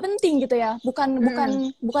nggak penting gitu ya, bukan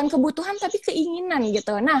bukan Mm-mm. bukan kebutuhan tapi keinginan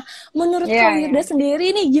gitu. Nah, menurut Iya, Kak iya. Wirda sendiri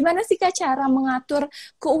nih, gimana sih Kak cara mengatur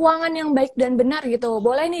keuangan yang baik dan benar gitu?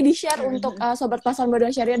 Boleh nih di-share untuk Mm-mm. sobat pasar modal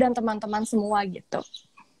syariah dan teman-teman semua gitu.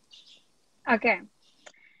 Oke.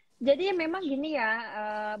 Jadi memang gini ya,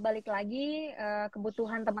 balik lagi,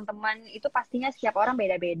 kebutuhan teman-teman itu pastinya setiap orang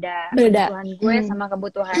beda-beda. Beda. Kebutuhan gue sama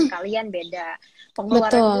kebutuhan kalian beda.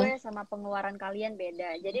 Pengeluaran Betul. gue sama pengeluaran kalian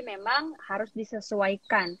beda. Jadi memang harus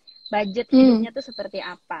disesuaikan budget Hmm, hidupnya tuh seperti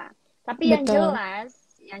apa. Tapi betul.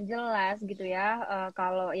 yang jelas gitu ya,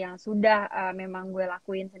 kalau yang sudah memang gue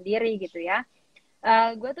lakuin sendiri gitu ya,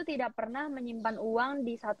 gue tuh tidak pernah menyimpan uang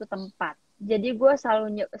di satu tempat. Jadi gue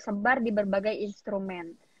selalu sebar di berbagai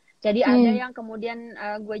instrumen. Jadi ada Hmm. yang kemudian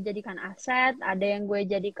gue jadikan aset, ada yang gue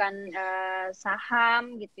jadikan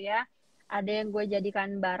saham gitu ya, ada yang gue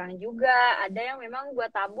jadikan barang juga, ada yang memang gue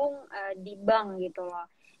tabung di bank gitu loh.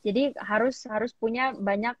 Jadi harus punya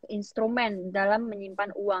banyak instrumen dalam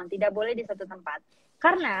menyimpan uang, tidak boleh di satu tempat.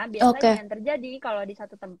 Karena biasanya Oke, yang terjadi kalau di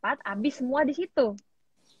satu tempat habis semua di situ. Gitu.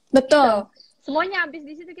 betul. Semuanya habis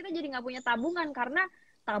di situ, kita jadi nggak punya tabungan karena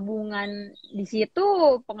tabungan di situ,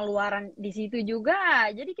 pengeluaran di situ juga.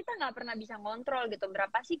 Jadi kita nggak pernah bisa ngontrol gitu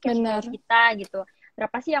berapa sih cash flow Benar. kita gitu,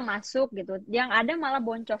 berapa sih yang masuk gitu. Yang ada malah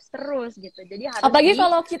boncos terus gitu. Jadi harus Apalagi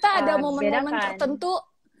kalau kita ada momen-momen dibedakan. tertentu,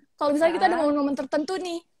 kalau misalnya kita ada Ah, momen-momen tertentu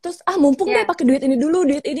nih, terus mumpung deh ya, pakai duit ini dulu,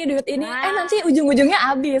 duit ini, nanti ah, ujung-ujungnya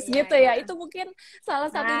habis ya, gitu ya. ya, Itu mungkin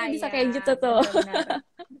salah satunya bisa ya, kayak gitu tuh. benar-benar.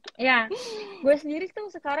 Ya, gue sendiri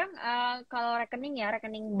tuh sekarang kalau rekening ya,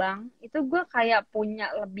 rekening bank itu gue kayak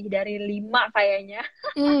punya lebih dari 5 kayaknya.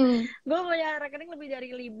 Hmm, Gue punya rekening lebih dari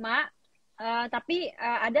 5, tapi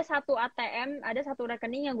ada satu ATM, ada satu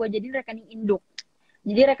rekening yang gue jadiin rekening induk.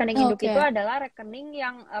 Jadi rekening induk itu oke. adalah rekening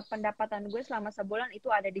yang pendapatan gue selama sebulan itu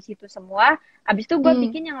ada di situ semua. Habis itu gue Hmm,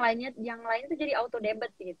 bikin yang lain tuh jadi auto debit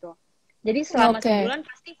gitu. Jadi selama oke. sebulan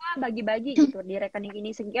pasti gue bagi-bagi gitu, di rekening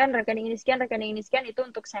ini sekian, rekening ini sekian, rekening ini sekian, itu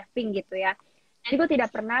untuk saving gitu ya. Jadi gue tidak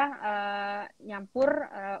pernah nyampur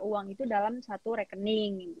uang itu dalam satu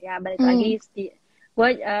rekening ya. Balik Hmm, lagi gue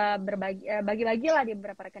bagi-bagi lah di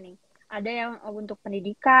beberapa rekening. Ada yang untuk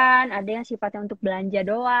pendidikan, ada yang sifatnya untuk belanja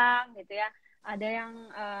doang gitu ya, ada yang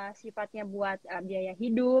sifatnya buat biaya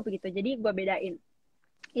hidup gitu. Jadi gue bedain.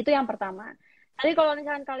 Itu yang pertama. Tapi kalau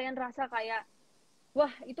misalkan kalian rasa kayak,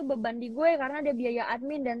 wah itu beban di gue karena ada biaya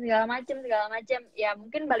admin dan segala macam, ya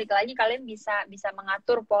mungkin balik lagi kalian bisa bisa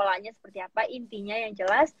mengatur polanya seperti apa. Intinya yang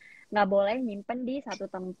jelas nggak boleh nyimpen di satu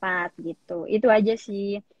tempat gitu. Itu aja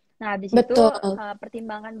sih. Nah habis itu betul.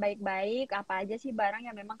 pertimbangkan baik-baik apa aja sih barang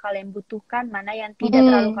yang memang kalian butuhkan, mana yang tidak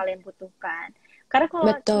terlalu Hmm, kalian butuhkan. Karena kalau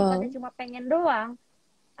sifatnya betul. cuma pengen doang,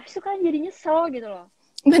 habis itu kalian jadi nyesel gitu loh.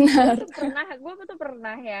 Benar. Gue tuh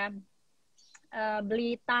pernah ya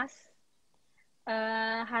beli tas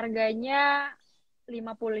harganya 55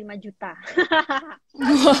 juta.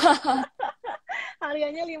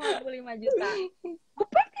 Harganya 55 juta.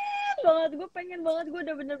 Gue pengen banget, gue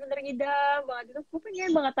udah bener-bener ngidam banget itu. Gue pengen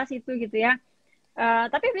banget tas itu gitu ya.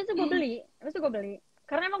 Tapi habis itu gue beli.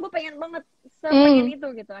 Karena emang gue pengen banget, sepengen Hmm, itu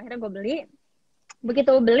gitu. Akhirnya gue beli.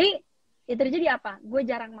 Begitu beli, ya terjadi apa? Gue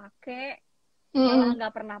jarang make, malah hmm,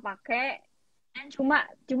 nggak pernah pakai, dan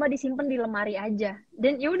cuma disimpan di lemari aja.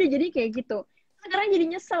 Dan ya udah jadi kayak gitu. Sekarang jadi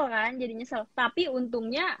nyesel kan, jadi nyesel. Tapi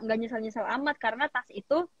untungnya nggak nyesel-nyesel amat karena tas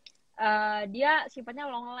itu dia sifatnya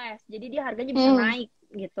long last. Jadi dia harganya bisa hmm, naik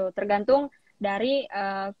gitu, tergantung dari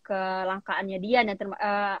kelangkaannya dia. Dan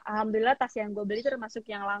alhamdulillah tas yang gue beli itu termasuk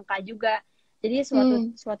yang langka juga. Jadi suatu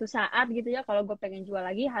hmm. suatu saat gitu ya, kalau gue pengen jual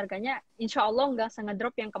lagi, harganya insya Allah nggak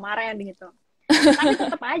sengedrop yang kemarin gitu. Tapi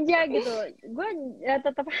tetap aja gitu, gue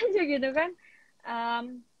tetap aja gitu kan, um,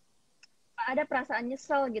 ada perasaan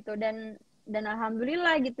nyesel gitu. Dan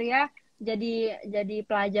alhamdulillah gitu ya, jadi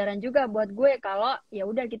pelajaran juga buat gue kalau ya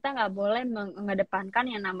udah kita nggak boleh mengedepankan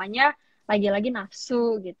yang namanya lagi-lagi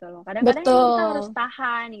nafsu gitu loh. Kadang-kadang emang kita harus Betul.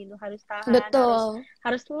 tahan gitu, harus tahan, harus Betul.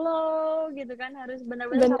 harus slow gitu kan, harus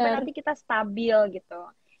benar-benar sampai Benar. nanti kita stabil gitu.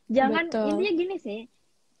 Jangan, Betul. intinya gini sih,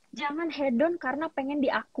 jangan hedon karena pengen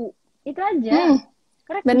diaku, itu aja. Hmm,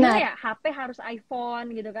 Karena gimana benar. ya, HP harus iPhone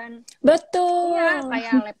gitu kan. Iya, Betul.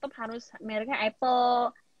 kayak laptop harus mereknya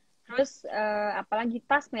Apple. Terus apalagi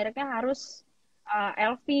tas mereknya harus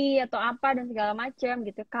LV atau apa dan segala macam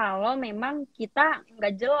gitu. Kalau memang kita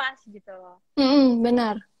nggak jelas gitu loh.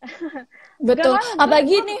 Benar. Gak Betul. apa-apa,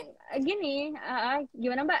 Apalagi gue nih, gini,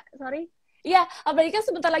 gimana Mbak? Sorry. iya, apalagi kan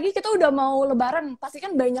sebentar lagi kita udah mau lebaran. Pasti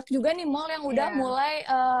kan banyak juga nih mall yang udah Iya. mulai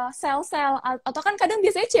sale-sale. Atau kan kadang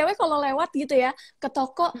biasanya cewek kalau lewat gitu ya ke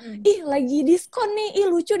toko, Mm-mm. ih lagi diskon nih, ih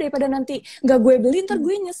lucu daripada nanti nggak gue beli ntar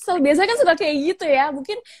gue nyesel. Biasanya kan suka kayak gitu ya.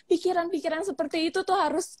 Mungkin pikiran-pikiran seperti itu tuh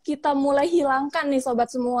harus kita mulai hilangkan nih sobat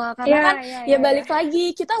semua. Karena Iya, kan iya, ya iya, iya. balik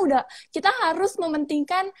lagi kita harus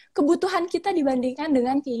mementingkan kebutuhan kita dibandingkan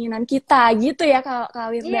dengan keinginan kita gitu ya Kak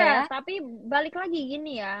Wirda Iya, ya. tapi balik lagi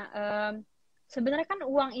gini ya. Sebenarnya kan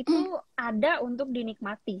uang itu Mm, ada untuk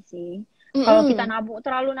dinikmati sih. Kalau kita mm-mm.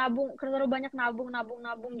 nabung, terlalu banyak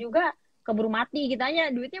nabung juga keburu mati. Kitanya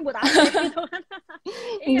duitnya buat apa gitu kan?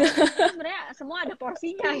 Iya nggak sih? Jadi sebenarnya semua ada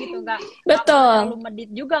porsinya gitu. Nggak boleh terlalu Betul. medit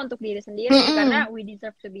juga untuk diri sendiri karena Mm-mm. we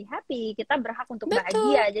deserve to be happy. Kita berhak untuk bahagia.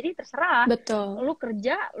 Betul. Jadi terserah. Betul. Lu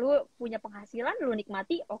kerja, lu punya penghasilan, lu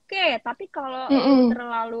nikmati, oke. Tapi kalau lu Mm-mm.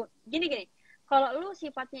 terlalu gini, kalau lu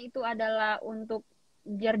sifatnya itu adalah untuk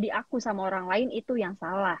biar diaku sama orang lain, itu yang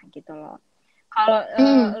salah gitu loh. Kalau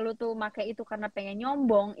Mm. lu tuh pakai itu karena pengen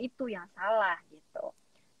nyombong, itu yang salah gitu.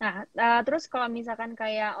 Nah, terus kalau misalkan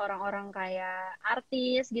kayak orang-orang kayak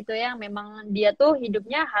artis gitu ya, memang dia tuh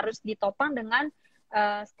hidupnya harus ditopang dengan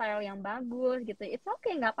style yang bagus gitu. It's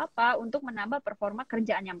okay, nggak apa-apa untuk menambah performa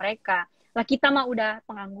kerjaannya mereka. Lah kita mah udah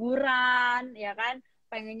pengangguran, ya kan?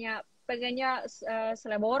 Pengennya pengennya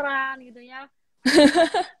seleboran gitu ya.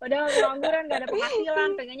 Udah pengangguran, gak ada penghasilan,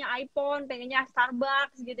 pengennya iPhone, pengennya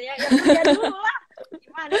Starbucks gitu ya. Ya kerja dulu lah.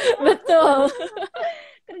 Gimana sih lo? Betul.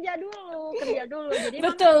 Kerja dulu. Jadi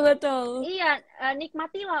emang Betul, betul. iya,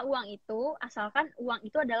 nikmatilah uang itu, asalkan uang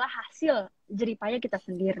itu adalah hasil jeripaya kita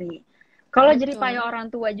sendiri. Kalau jeripaya Betul. orang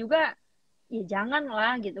tua juga, ya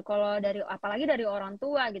janganlah gitu. Kalau apalagi dari orang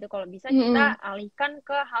tua gitu, kalau bisa Mm-mm. kita alihkan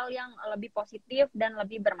ke hal yang lebih positif dan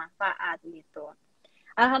lebih bermanfaat gitu.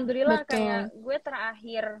 Alhamdulillah kayak Betul. gue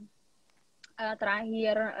terakhir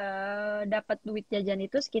dapat duit jajan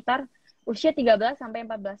itu sekitar usia 13 sampai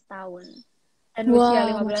 14 tahun. Dan usia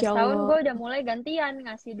Wah, 15 Masya tahun Allah. gue udah mulai gantian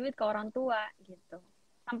ngasih duit ke orang tua gitu.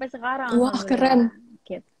 Sampai sekarang Wah, keren. alhamdulillah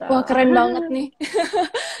gitu. Wah, keren banget nih.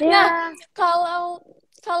 Nah, Ya, kalau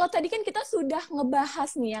kalau tadi kan kita sudah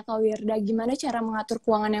ngebahas nih ya Kak Wirda, gimana cara mengatur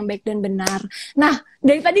keuangan yang baik dan benar. Nah,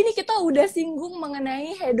 dari tadi nih kita udah singgung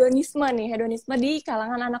mengenai hedonisme di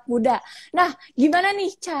kalangan anak muda. Nah, gimana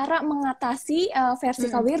nih cara mengatasi versi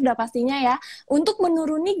Kak hmm, Wirda pastinya ya, untuk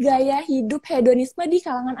menuruni gaya hidup hedonisme di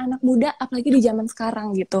kalangan anak muda, apalagi di zaman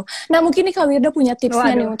sekarang gitu. Nah, mungkin nih Kak Wirda punya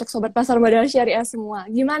tipsnya nih waduh. untuk Sobat Pasar Modal Syariah semua.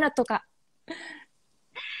 Gimana tuh Kak?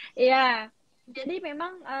 Ya, jadi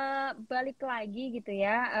memang balik lagi gitu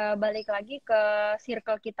ya, balik lagi ke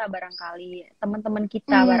circle kita barangkali, teman-teman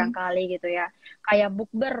kita Hmm, barangkali gitu ya. Kayak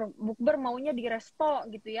bukber maunya di resto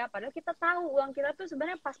gitu ya, padahal kita tahu uang kita tuh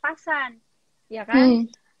sebenarnya pas-pasan, ya kan?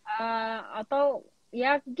 hmm, Atau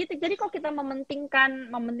ya gitu. Jadi kalau kita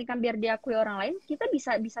mementingkan biar diakui orang lain, kita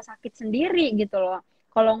bisa bisa sakit sendiri gitu loh.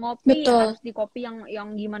 Kalau ngopi betul. harus di kopi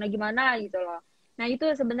yang gimana-gimana gitu loh. Nah, itu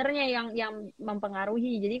sebenarnya yang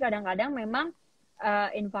mempengaruhi. Jadi kadang-kadang memang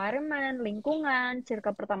environment, lingkungan,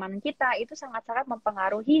 circle pertemanan kita itu sangat-sangat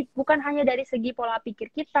mempengaruhi bukan hanya dari segi pola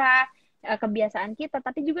pikir kita, kebiasaan kita,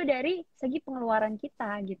 tapi juga dari segi pengeluaran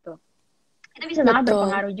kita gitu. Itu bisa sangat Betul.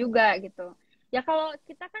 berpengaruh juga gitu. Ya kalau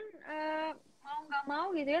kita kan mau nggak mau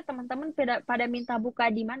gitu ya, teman-teman pada minta buka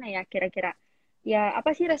di mana ya kira-kira? Ya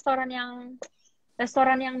apa sih restoran yang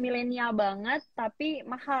milenial banget tapi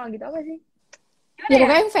mahal gitu, apa sih? Gimana Ya ya?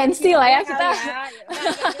 pokoknya yang fancy lah Yoshinoya ya kita. kali ya.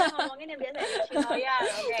 Enggak, kita ngomongin yang biasa Yoshinoya.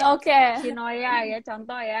 Oke. Oke. Yoshinoya ya,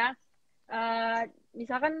 contoh ya. Eh,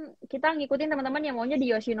 Misalkan kita ngikutin teman-teman yang maunya di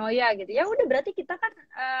Yoshinoya gitu. Ya udah berarti kita kan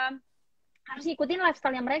harus ngikutin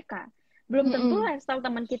lifestyle-nya mereka. Belum tentu Mm-mm. lifestyle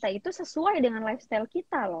teman kita itu sesuai dengan lifestyle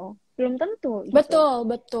kita loh. Belum tentu gitu. Betul,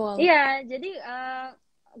 betul. Iya, jadi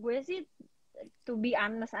gue sih to be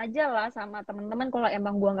honest aja lah sama teman-teman, kalau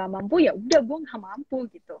emang gue nggak mampu ya udah gue nggak mampu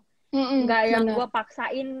gitu. Mm-mm, Nggak yang gue bener.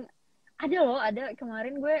 paksain. Ada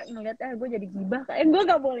kemarin gue ngeliat gue jadi gibah, gue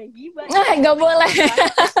nggak boleh gibah Nah, ini nggak namanya boleh. bulan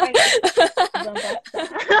puasa bulan puasa.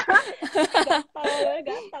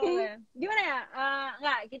 Gatal ya, gimana ya,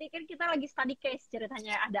 nggak gini kan, kita lagi study case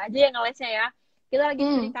ceritanya, ada aja yang ngelesnya ya, kita lagi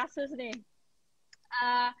studi Hmm, kasus nih.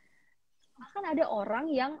 Eh, Bahkan ada orang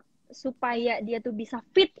yang supaya dia tuh bisa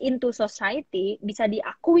fit into society, bisa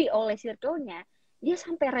diakui oleh circle-nya, dia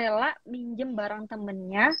sampai rela minjem barang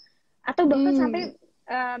temennya, atau bahkan hmm, sampai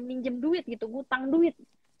minjem duit gitu, ngutang duit,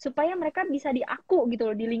 supaya mereka bisa diaku gitu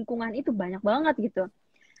loh di lingkungan itu, banyak banget gitu.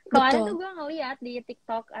 Kemarin tuh betul. gue ngeliat di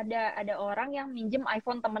TikTok ada orang yang minjem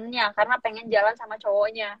iPhone temennya karena pengen jalan sama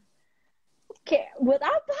cowoknya. Kayak buat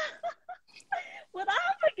apa? Buat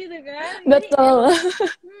apa gitu kan? Jadi ya Betul.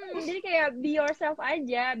 jadi kayak be yourself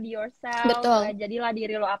aja, be yourself, Betul. jadilah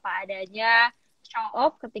diri lo apa adanya, show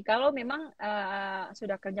off ketika lo memang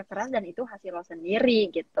sudah kerja keras dan itu hasil lo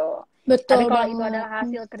sendiri gitu. Betul Tapi kalau itu banget. adalah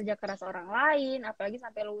hasil kerja keras orang lain, apalagi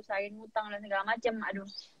sampai lo usahain ngutang dan segala macam, aduh,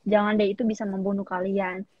 jangan deh, itu bisa membunuh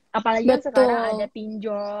kalian. Apalagi kan sekarang ada Betul.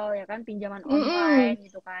 pinjol, ya kan, pinjaman Mm-mm. online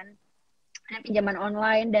gitu kan, ada pinjaman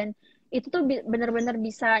online, dan itu tuh benar-benar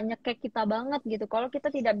bisa nyekek kita banget gitu kalau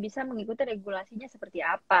kita tidak bisa mengikuti regulasinya seperti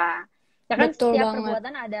apa. Ya kan, Betul setiap banget.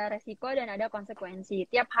 perbuatan ada resiko dan ada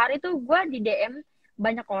konsekuensi. Tiap hari tuh gue di DM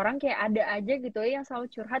banyak orang, kayak ada aja gitu ya yang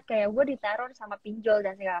selalu curhat kayak gue diteror sama pinjol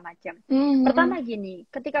dan segala macam. Mm-mm. Pertama gini,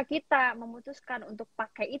 ketika kita memutuskan untuk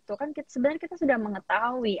pakai itu kan, sebenarnya kita sudah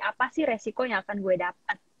mengetahui apa sih resiko yang akan gue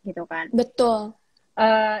dapat gitu kan. Betul.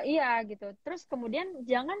 Iya gitu. Terus kemudian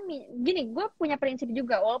jangan gini, gue punya prinsip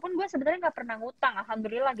juga. Walaupun gue sebenarnya nggak pernah ngutang,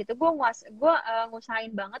 alhamdulillah gitu. Ngusahain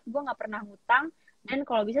banget, gue nggak pernah ngutang. Dan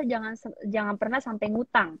kalau bisa jangan jangan pernah sampai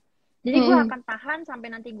ngutang. Jadi gue akan tahan sampai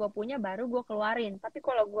nanti gue punya baru gue keluarin. Tapi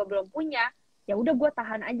kalau gue belum punya, ya udah gue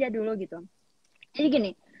tahan aja dulu gitu. Jadi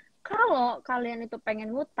gini, kalau kalian itu pengen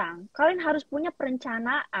ngutang, kalian harus punya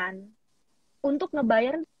perencanaan untuk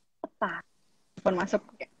ngebayar tepat. Masuk.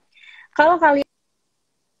 Kalau kalian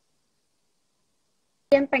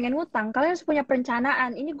pengen ngutang, kalian harus punya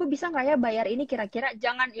perencanaan. Ini gue bisa nggak ya bayar ini kira-kira?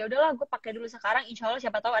 Jangan, ya udahlah gue pakai dulu sekarang. Insya Allah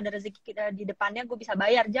siapa tahu ada rezeki kita di depannya gue bisa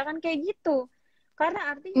bayar. Jangan kayak gitu.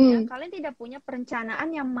 Karena artinya kalian tidak punya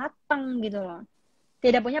perencanaan yang matang gitu loh.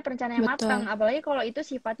 Tidak punya perencanaan yang matang. Betul. Apalagi kalau itu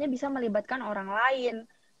sifatnya bisa melibatkan orang lain.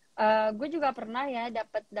 Gue juga pernah ya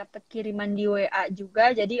dapat kiriman di WA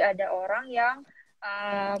juga. Jadi ada orang yang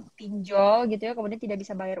pinjol gitu ya, kemudian tidak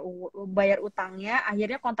bisa bayar utangnya,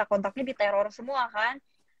 akhirnya kontak-kontaknya diteror semua kan.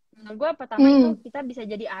 Menurut gue pertama itu kita bisa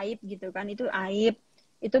jadi aib gitu kan, itu aib,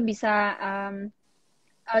 itu bisa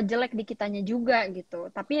jelek di kitanya juga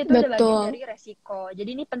gitu. Tapi itu ada bagian Betul. dari resiko. Jadi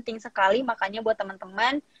ini penting sekali, makanya buat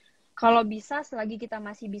teman-teman kalau bisa selagi kita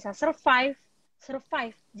masih bisa survive,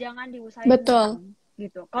 jangan diusahain Betul. ngutang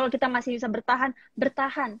gitu. Kalau kita masih bisa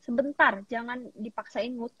bertahan sebentar, jangan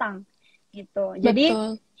dipaksain ngutang gitu. Jadi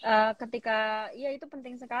Betul. ketika ya itu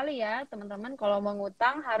penting sekali ya teman-teman, kalau mau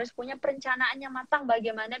ngutang harus punya perencanaan yang matang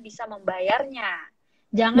bagaimana bisa membayarnya.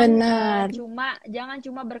 Benar. Jangan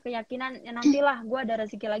cuma berkeyakinan ya nantilah gue ada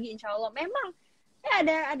rezeki lagi insya Allah. Memang ya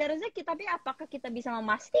ada rezeki, tapi apakah kita bisa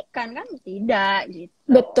memastikan kan tidak gitu.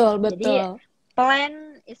 Betul, Jadi betul.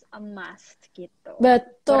 plan is a must gitu. Kurang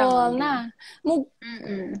Betul. lebih. Nah,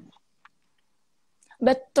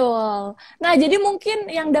 betul. Nah, jadi mungkin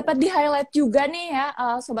yang dapat di-highlight juga nih ya,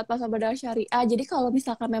 Sobat Pasar Modal Syariah. Jadi kalau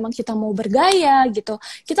misalkan memang kita mau bergaya gitu,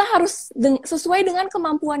 kita harus sesuai dengan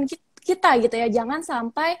kemampuan kita gitu ya. Jangan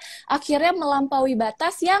sampai akhirnya melampaui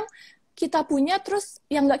batas yang kita punya terus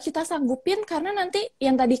yang nggak kita sanggupin, karena nanti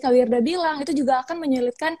yang tadi Kak Wirda bilang itu juga akan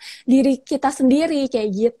menyulitkan diri kita sendiri kayak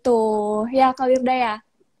gitu. Ya, Kak Wirda ya?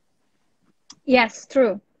 Yes,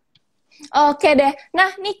 true. Oke deh.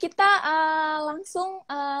 Nah, nih kita langsung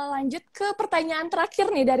lanjut ke pertanyaan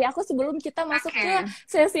terakhir nih dari aku sebelum kita masuk ke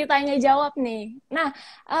sesi tanya jawab nih. Nah,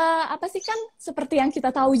 apa sih, kan seperti yang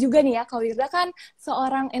kita tahu juga nih ya, Kak Wirda kan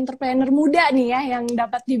seorang entrepreneur muda nih ya, yang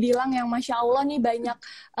dapat dibilang yang Masya Allah nih banyak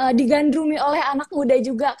digandrungi oleh anak muda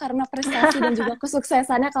juga karena prestasi dan juga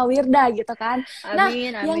kesuksesannya Kak Wirda gitu kan. Nah,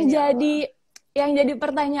 Amin, yang amin ya Allah. jadi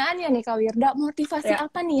pertanyaannya nih Kak Wirda, motivasi Ya.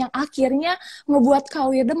 apa nih yang akhirnya ngebuat Kak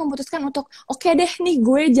Wirda memutuskan untuk oke deh nih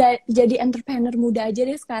gue jadi entrepreneur muda aja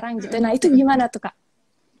deh sekarang gitu. Nah, itu gimana tuh Kak?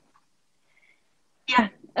 Ya,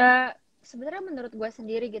 sebenarnya menurut gue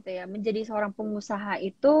sendiri gitu ya, menjadi seorang pengusaha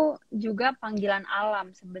itu juga panggilan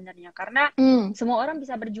alam sebenarnya. Karena semua orang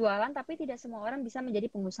bisa berjualan, tapi tidak semua orang bisa menjadi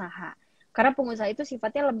pengusaha. Karena pengusaha itu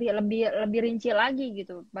sifatnya lebih rinci lagi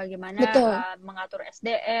gitu. Bagaimana Betul. mengatur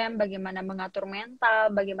SDM, bagaimana mengatur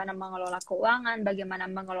mental, bagaimana mengelola keuangan, bagaimana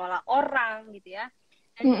mengelola orang gitu ya.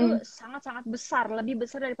 Dan itu sangat-sangat besar, lebih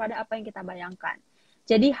besar daripada apa yang kita bayangkan.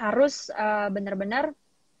 Jadi harus benar-benar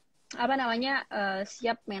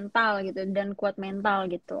siap mental gitu dan kuat mental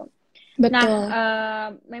gitu. Nah, Betul.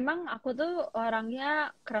 memang aku tuh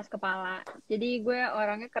orangnya keras kepala. Jadi gue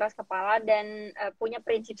orangnya keras kepala dan punya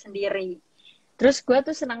prinsip sendiri. Terus gue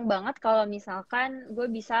tuh senang banget kalau misalkan gue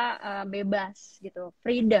bisa bebas gitu,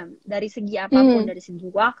 freedom dari segi apapun, dari segi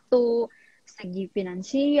waktu, segi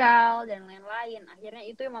finansial dan lain-lain. Akhirnya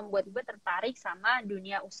itu yang membuat gue tertarik sama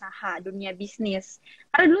dunia usaha, dunia bisnis.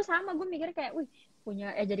 Karena dulu sama gue mikir kayak, wih,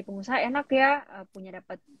 jadi pengusaha enak ya,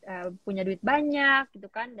 punya duit banyak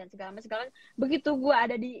gitu kan, dan segala macam. Begitu gue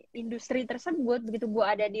ada di industri tersebut, begitu gue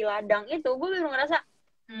ada di ladang itu, gue baru ngerasa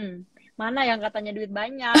mana yang katanya duit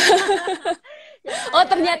banyak. Oh,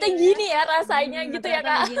 ternyata gini ya rasanya gitu ya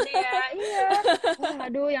Kak. Gini ya, iya.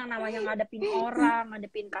 Aduh, yang namanya ngadepin orang,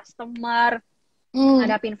 ngadepin customer,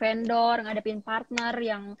 ngadepin vendor, ngadepin partner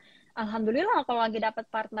yang alhamdulillah kalau lagi dapat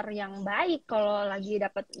partner yang baik, kalau lagi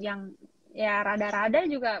dapat yang ya rada-rada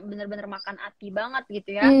juga bener-bener makan hati banget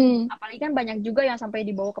gitu ya. Apalagi kan banyak juga yang sampai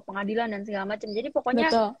dibawa ke pengadilan dan segala macam. Jadi pokoknya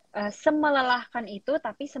semelelahkan itu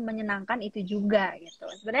tapi semenyenangkan itu juga gitu.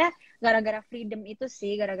 Sebenarnya gara-gara freedom itu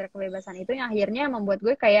sih, gara-gara kebebasan itu yang akhirnya membuat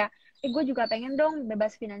gue kayak gue juga pengen dong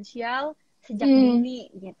bebas finansial sejak dini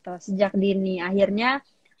gitu. Sejak dini akhirnya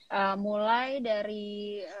mulai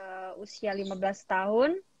dari usia 15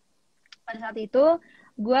 tahun pada saat itu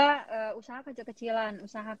gue usaha kecil-kecilan,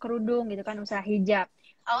 usaha kerudung gitu kan, usaha hijab.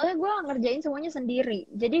 Awalnya gue ngerjain semuanya sendiri.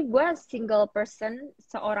 Jadi gue single person,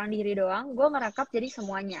 seorang diri doang, gue ngerakap jadi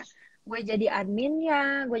semuanya. Gue jadi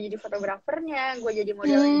adminnya, gue jadi fotografernya, gue jadi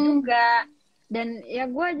modelnya juga. Dan ya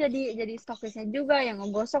gue jadi stokisnya juga, yang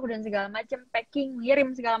ngegosok dan segala macem, packing,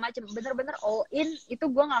 ngirim segala macem, bener-bener all in itu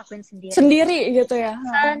gue ngelakuin sendiri. Sendiri gitu ya?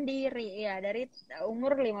 Sendiri ya, dari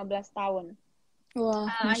umur 15 tahun. Wah,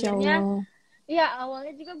 Masya Akhirnya Allah. ya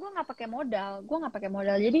awalnya juga gue nggak pakai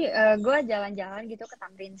modal. Jadi gue jalan-jalan gitu ke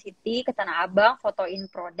Tamrin City, ke Tanah Abang, fotoin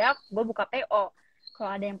produk, gue buka PO.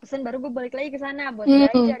 Kalau ada yang pesen baru gue balik lagi ke sana buat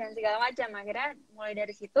belanja Hmm. dan segala macam. Akhirnya mulai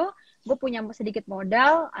dari situ gue punya sedikit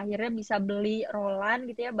modal, akhirnya bisa beli rollan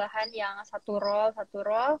gitu ya, bahan yang satu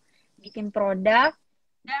roll, bikin produk.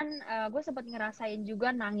 Dan gue sempat ngerasain juga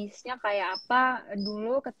nangisnya kayak apa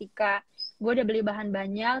dulu ketika gue udah beli bahan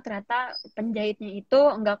banyak, ternyata penjahitnya itu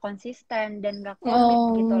nggak konsisten dan nggak komit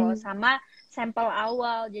gitu loh Oh, sama sampel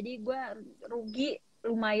awal. Jadi gue rugi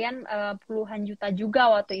lumayan puluhan juta juga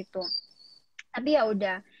waktu itu. Tapi ya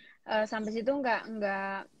udah, sampai situ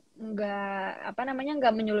nggak apa namanya,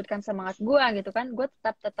 nggak menyulitkan semangat gue gitu kan. Gue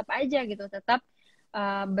tetap aja gitu, tetap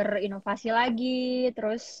berinovasi lagi,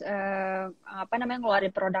 terus apa namanya,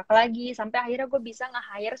 ngeluarin produk lagi sampai akhirnya gue bisa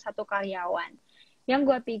nge-hire satu karyawan yang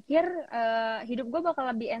gue pikir hidup gue bakal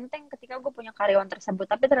lebih enteng ketika gue punya karyawan tersebut.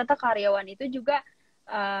 Tapi ternyata karyawan itu juga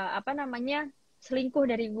apa namanya, selingkuh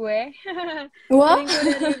dari gue. wah. Selingkuh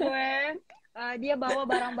dari gue. Dia bawa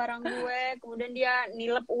barang-barang gue, kemudian dia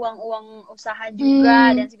nilep uang-uang usaha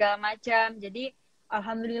juga Hmm. dan segala macam. Jadi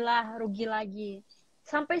alhamdulillah rugi lagi.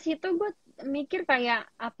 Sampai situ gue mikir kayak,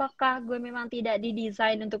 apakah gue memang tidak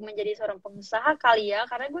didesain untuk menjadi seorang pengusaha kali ya,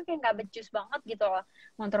 karena gue kayak nggak becus banget gitu loh,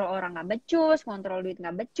 ngontrol orang nggak becus, ngontrol duit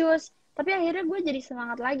nggak becus. Tapi akhirnya gue jadi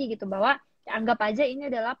semangat lagi gitu, bahwa ya, anggap aja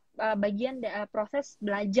ini adalah bagian proses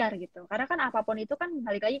belajar gitu, karena kan apapun itu kan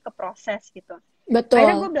balik lagi ke proses gitu.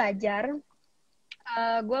 Akhirnya gue Betul. belajar,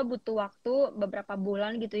 gue butuh waktu beberapa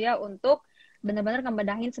bulan gitu ya untuk benar-benar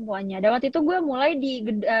ngebedahin semuanya. Dan waktu itu gue mulai di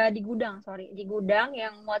gudang, sorry, di gudang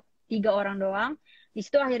yang muat 3 orang doang. Di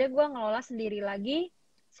situ akhirnya gue ngelola sendiri lagi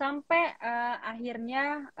sampai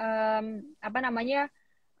akhirnya apa namanya,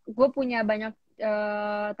 gue punya banyak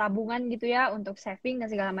tabungan gitu ya untuk saving dan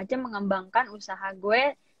segala macam, mengembangkan usaha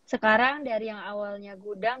gue. Sekarang dari yang awalnya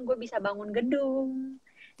gudang, gue bisa bangun gedung.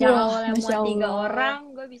 Yang Wah, awalnya Masya muat tiga Allah. orang,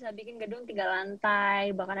 gue bisa bikin gedung 3 lantai.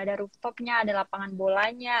 Bahkan ada rooftopnya, ada lapangan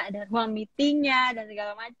bolanya, ada ruang meetingnya, dan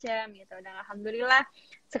segala macam gitu. Dan alhamdulillah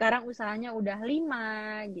sekarang usahanya udah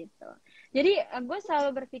 5 gitu. Jadi gue selalu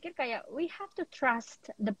berpikir kayak, we have to trust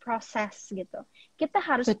the process gitu. Kita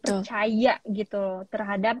harus Betul. percaya gitu loh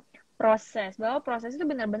terhadap proses, bahwa proses itu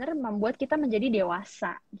benar-benar membuat kita menjadi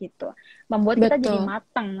dewasa gitu, membuat kita jadi Betul.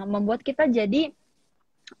 matang, membuat kita jadi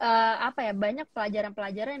apa ya, banyak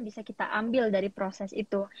pelajaran-pelajaran yang bisa kita ambil dari proses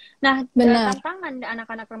itu. Nah, Benar. tantangan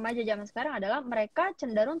anak-anak remaja zaman sekarang adalah mereka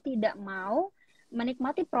cenderung tidak mau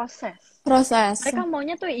menikmati proses. Proses. Mereka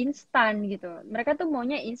maunya tuh instan gitu. Mereka tuh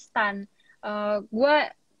maunya instan. Gue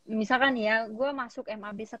misalkan ya, gue masuk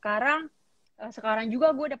MAB sekarang, sekarang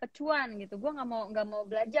juga gue dapet cuan gitu. Gue nggak mau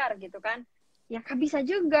belajar gitu kan. Ya kan bisa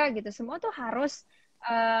juga gitu. Semua tuh harus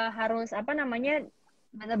apa namanya,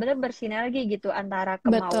 benar-benar bersinergi gitu antara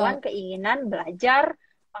kemauan, Betul. keinginan, belajar,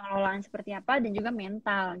 pengelolaan seperti apa, dan juga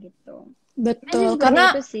mental gitu. Nah sih Betul. seperti Karena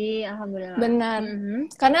itu sih, alhamdulillah. benar.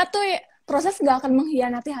 Mhm. Karena tuh proses gak akan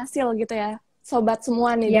mengkhianati hasil gitu ya. Sobat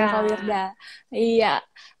semua nih dan Kak Ya, Wirda. Iya.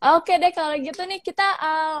 Oke deh kalau gitu nih kita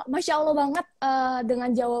Masya Allah banget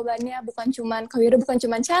dengan jawabannya. Bukan cuman Kak Wirda bukan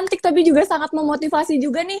cuman cantik tapi juga sangat memotivasi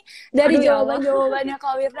juga nih dari aduh ya Allah. jawaban-jawabannya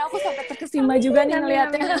Kak Wirda. Aku sampai terkesima juga Amin, nih amin, amin,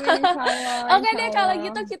 ngelihatnya. amin. Insya Allah, Oke insya deh kalau Allah.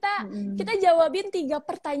 gitu kita Mm-mm. kita jawabin 3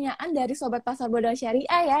 pertanyaan dari Sobat Pasar Modal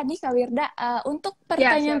Syariah ya nih Kak Wirda. Untuk Ya,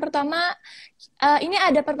 pertanyaan siap. pertama, ini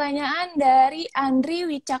ada pertanyaan dari Andri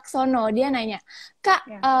Wicaksono. Dia nanya, Kak,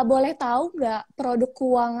 Ya. boleh tahu nggak produk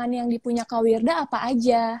keuangan yang dipunya Kak Wirda apa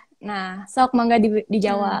aja? Nah, sok mangga Hmm.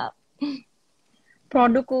 dijawab.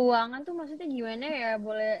 Produk keuangan tuh maksudnya gimana ya?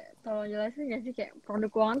 Boleh tolong jelasin nggak sih, kayak produk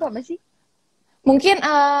keuangan tuh apa sih? Mungkin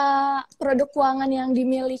produk keuangan yang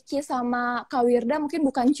dimiliki sama Kak Wirda mungkin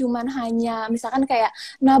bukan cuman hanya misalkan kayak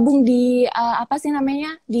nabung di apa sih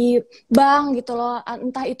namanya di bank gitu loh,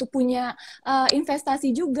 entah itu punya investasi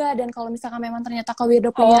juga dan kalau misalkan memang ternyata Kak Wirda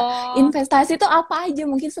punya Oh, investasi itu apa aja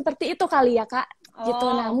mungkin seperti itu kali ya Kak gitu.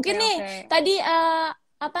 Nah oke, mungkin nih oke. tadi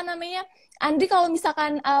apa namanya Andri kalau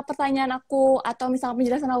misalkan pertanyaan aku atau misalkan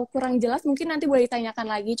penjelasan aku kurang jelas mungkin nanti boleh ditanyakan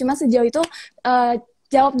lagi. Cuma sejauh itu uh,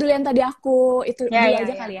 jawab dulu yang tadi aku itu Ya, dulu ya,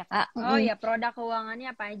 aja ya. kali ya Kak. Oh ya, produk keuangannya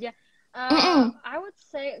apa aja? Mm-mm. I would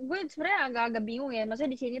say, gue sebenarnya agak-agak bingung ya.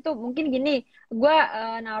 Maksudnya di sini tuh mungkin gini, gue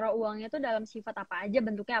naruh uangnya tuh dalam sifat apa aja,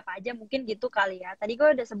 bentuknya apa aja, mungkin gitu kali ya. Tadi gue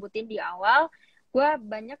udah sebutin di awal, gue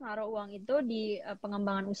banyak naruh uang itu di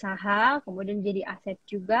pengembangan usaha, kemudian jadi aset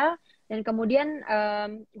juga, dan kemudian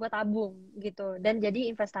gue tabung gitu, dan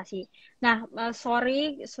jadi investasi. Nah,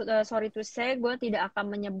 sorry to say, gue tidak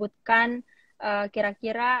akan menyebutkan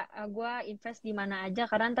kira-kira gue invest di mana aja,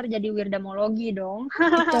 karena ntar jadi wirdamologi dong.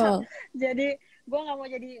 Betul. Jadi gue nggak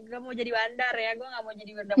mau jadi bandar ya, gue nggak mau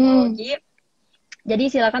jadi Hmm, wirdamologi.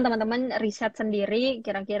 Jadi silakan teman-teman riset sendiri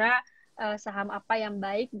kira-kira saham apa yang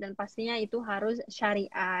baik, dan pastinya itu harus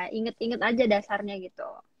syariah. Ingat-ingat aja dasarnya gitu.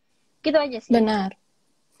 Gitu aja sih. benar.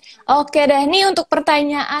 Oke deh, ini untuk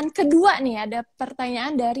pertanyaan kedua nih, ada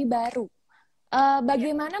pertanyaan dari baru. Ya.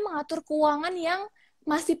 Bagaimana mengatur keuangan yang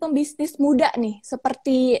masih pembisnis muda nih,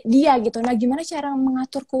 seperti dia gitu. Nah, gimana cara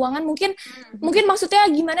mengatur keuangan? Mungkin maksudnya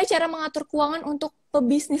gimana cara mengatur keuangan untuk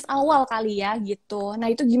pebisnis awal kali ya gitu.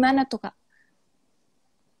 Nah, itu gimana tuh, Kak?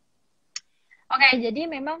 Oke, jadi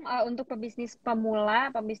memang untuk pebisnis pemula,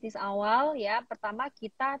 pebisnis awal ya, pertama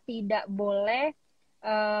kita tidak boleh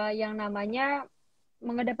yang namanya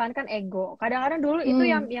mengedepankan ego. Kadang-kadang dulu itu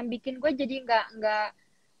Hmm, yang bikin gue jadi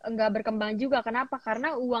nggak berkembang juga. Kenapa?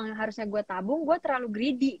 Karena uang yang harusnya gue tabung, gue terlalu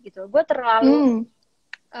greedy gitu. Gue hmm,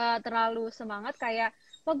 terlalu semangat kayak,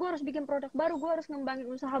 wah gue harus bikin produk baru, gue harus ngembangin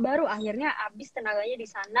usaha baru. Akhirnya habis tenaganya di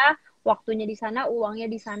sana, waktunya di sana, uangnya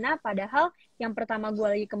di sana. Padahal yang pertama gue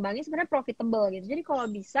lagi kembangin sebenarnya profitable gitu. Jadi kalau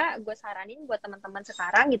bisa gue saranin buat teman-teman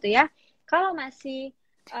sekarang gitu ya, kalau masih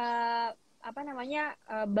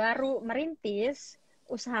baru merintis,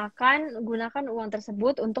 usahakan gunakan uang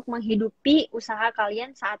tersebut untuk menghidupi usaha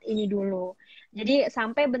kalian saat ini dulu. Jadi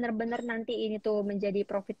sampai benar-benar nanti ini tuh menjadi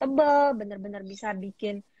profitable, benar-benar bisa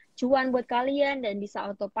bikin cuan buat kalian dan bisa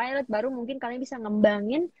autopilot, baru mungkin kalian bisa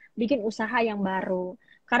ngembangin bikin usaha yang baru.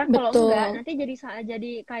 Karena kalau enggak betul. nanti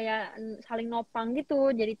jadi kayak saling nopang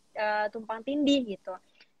gitu, jadi tumpang tindih gitu.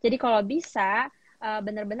 Jadi kalau bisa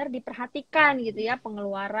benar-benar diperhatikan gitu ya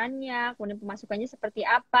pengeluarannya, kemudian pemasukannya seperti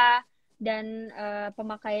apa, dan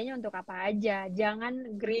pemakaiannya untuk apa aja.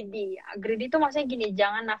 Jangan greedy. Greedy itu maksudnya gini,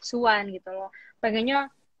 jangan nafsuan gitu loh. Pengennya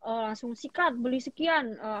langsung sikat beli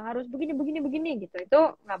sekian, harus begini begini begini gitu.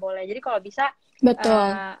 Itu nggak boleh. Jadi kalau bisa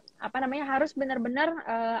Betul. harus benar-benar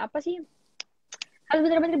harus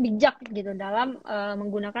benar-benar bijak gitu dalam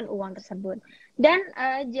menggunakan uang tersebut. Dan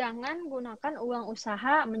jangan gunakan uang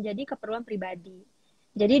usaha menjadi keperluan pribadi.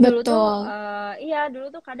 Jadi Betul. dulu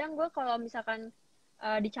tuh kadang gue kalau misalkan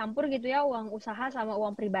dicampur gitu ya uang usaha sama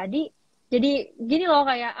uang pribadi, jadi gini loh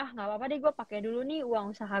kayak nggak apa-apa deh gue pakai dulu nih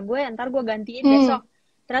uang usaha gue, ntar gue gantiin Hmm, besok.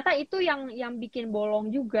 Ternyata itu yang bikin bolong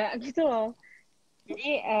juga gitu loh.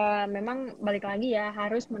 Jadi memang balik lagi ya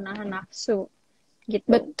harus menahan nafsu gitu.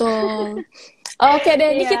 betul. Oke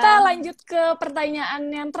deh, ini kita Iya. lanjut ke pertanyaan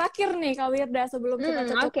yang terakhir nih, Kak Wirda, sebelum kita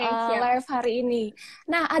tutup Oke, siap. live hari ini.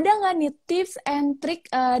 Nah, ada nggak nih tips and trick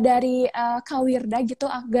dari Kak Wirda gitu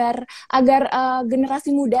agar generasi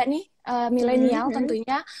muda nih, milenial Mhm.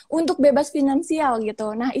 tentunya, untuk bebas finansial gitu.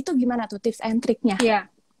 Nah, itu gimana tuh tips and tricknya? Iya,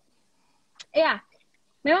 iya.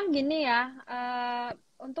 Memang gini ya,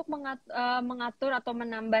 untuk mengatur atau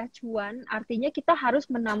menambah cuan, artinya kita harus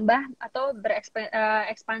menambah atau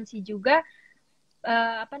berekspansi juga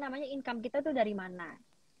income kita tuh dari mana.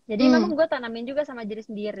 Jadi memang Hmm, gue tanamin juga sama diri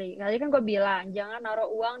sendiri. Tadi kan gue bilang, jangan naruh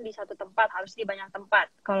uang di satu tempat, harus di banyak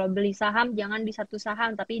tempat. Kalau beli saham, jangan di satu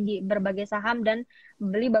saham, tapi di berbagai saham dan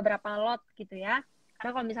beli beberapa lot gitu ya.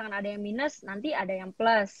 Karena kalau misalkan ada yang minus, nanti ada yang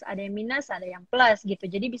plus. Ada yang minus, ada yang plus gitu.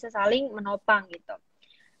 Jadi bisa saling menopang gitu.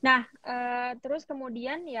 Nah, terus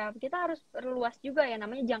kemudian ya kita harus perluas juga ya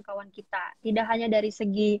namanya jangkauan kita. Tidak hanya dari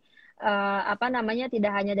segi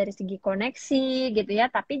tidak hanya dari segi koneksi gitu ya,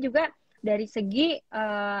 tapi juga dari segi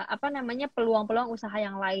peluang-peluang usaha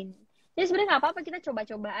yang lain. Jadi sebenarnya nggak apa-apa kita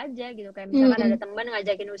coba-coba aja gitu. Kayak misalkan ada hmm, teman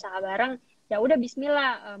ngajakin usaha bareng, ya udah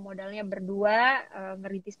Bismillah, modalnya berdua,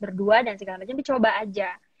 ngerintis berdua dan segala macam dicoba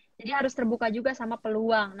aja. Jadi harus terbuka juga sama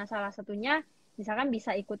peluang. Nah, salah satunya misalkan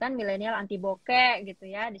bisa ikutan milenial anti bokeh gitu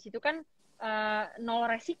ya, di situ kan nol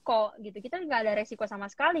resiko gitu, kita nggak ada resiko sama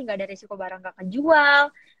sekali, nggak ada resiko barang nggak kejual,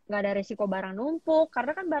 nggak ada resiko barang numpuk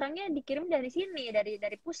karena kan barangnya dikirim dari sini,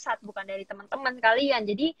 dari pusat, bukan dari teman-teman kalian,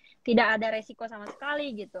 jadi tidak ada resiko sama sekali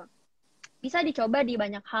gitu. Bisa dicoba di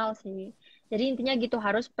banyak hal sih, jadi intinya gitu,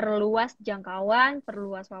 harus perluas jangkauan,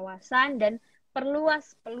 perluas wawasan, dan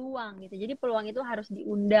perluas peluang gitu. Jadi peluang itu harus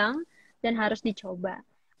diundang dan harus dicoba.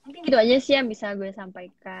 Mungkin gitu aja sih yang bisa gue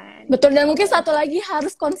sampaikan betul. Dan mungkin gitu. satu lagi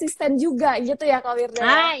harus konsisten juga gitu ya, Kak Wirda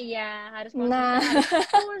ya. Iya, harus Nah, konsisten, harus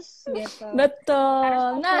fokus gitu. Harus betul.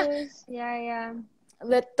 Nah, fokus, ya ya.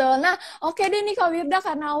 Betul. Nah, oke deh nih Kak Wirda,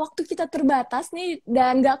 karena waktu kita terbatas nih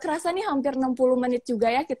dan gak kerasa nih hampir 60 menit juga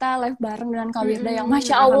ya kita live bareng dengan Kak Wirda yang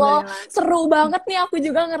Masya Allah Alhamdulillah. seru banget nih, aku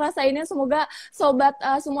juga ngerasainnya. Semoga sobat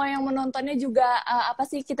semua yang menontonnya juga apa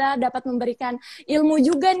sih, kita dapat memberikan ilmu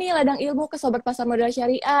juga nih, ladang ilmu ke sobat pasar modal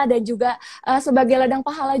syariah, dan juga sebagai ladang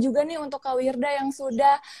pahala juga nih untuk Kak Wirda yang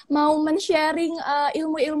sudah mau men-sharing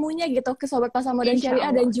ilmu-ilmunya gitu ke sobat pasar modal Insya syariah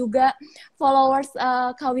dan Allah. juga followers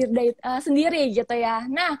Kak Wirda sendiri gitu ya.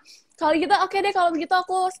 Nah, kalau gitu oke deh, kalau begitu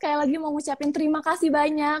aku sekali lagi mau ngucapin terima kasih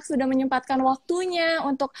banyak sudah menyempatkan waktunya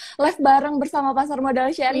untuk live bareng bersama Pasar Modal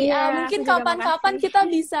Iya, Syariah. aku Mungkin juga makasih. kapan-kapan kita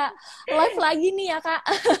bisa live lagi nih ya Kak.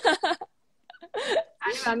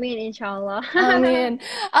 Aduh, amin, insya Allah. Amin.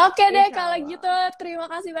 Oke deh Insya kalau Allah. gitu, terima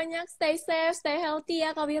kasih banyak. Stay safe, stay healthy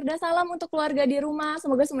ya Kak Wirda. Salam untuk keluarga di rumah.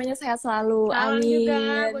 Semoga semuanya sehat selalu. Salam juga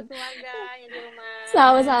buat Amin. keluarga yang di rumah.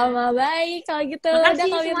 Sama-sama. Baik, kalau gitu. Udah Makasih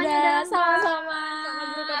Kak semuanya Wirda. udah Sama-sama. nonton. Selamat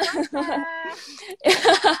berbuka puasa. Bye.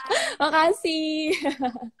 Makasih.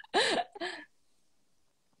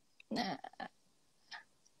 Nah,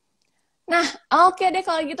 Nah, oke deh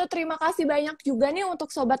kalau gitu, terima kasih banyak juga nih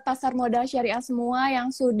untuk Sobat Pasar Modal Syariah semua yang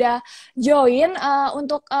sudah join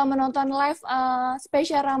untuk menonton live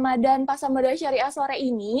spesial Ramadan Pasar Modal Syariah sore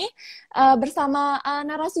ini bersama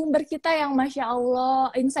narasumber kita yang Masya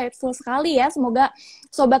Allah insightful sekali ya. Semoga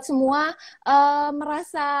Sobat semua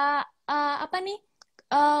merasa apa nih,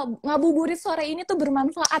 ngabuburit sore ini tuh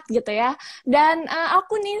bermanfaat gitu ya. Dan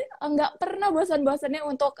aku nih nggak pernah bosan-bosannya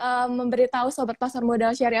untuk memberitahu sobat pasar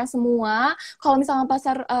modal syariah semua, kalau misalnya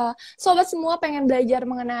sobat semua pengen belajar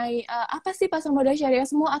mengenai apa sih pasar modal syariah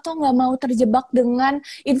semua, atau nggak mau terjebak dengan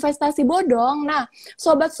investasi bodong. Nah,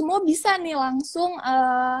 sobat semua bisa nih langsung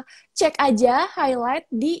cek aja highlight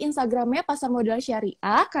di Instagramnya Pasar Modal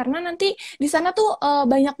Syariah, karena nanti di sana tuh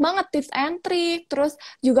banyak banget tips and trick, terus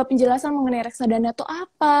juga penjelasan mengenai reksadana tuh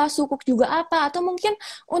apa, sukuk juga apa, atau mungkin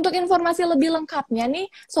untuk informasi lebih lengkapnya nih,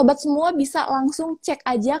 sobat semua bisa langsung cek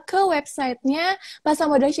aja ke websitenya Pasar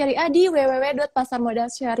Modal Syariah di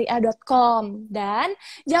www.pasarmodalsyariah.com. Dan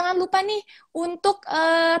jangan lupa nih untuk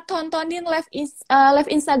tontonin live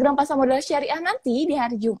Instagram Pasar Modal Syariah nanti di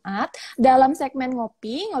hari Jumat dalam segmen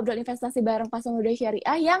ngobrol investasi bareng Pasar Modal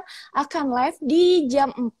Syariah yang akan live di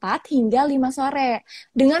jam 4 hingga 5 sore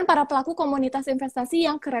dengan para pelaku komunitas investasi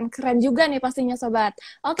yang keren-keren juga nih pastinya sobat.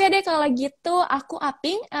 Oke deh kalau gitu, aku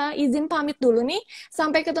Aping izin pamit dulu nih.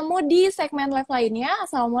 Sampai ketemu di segmen live lainnya.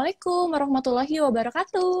 Assalamualaikum warahmatullahi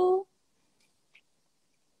wabarakatuh.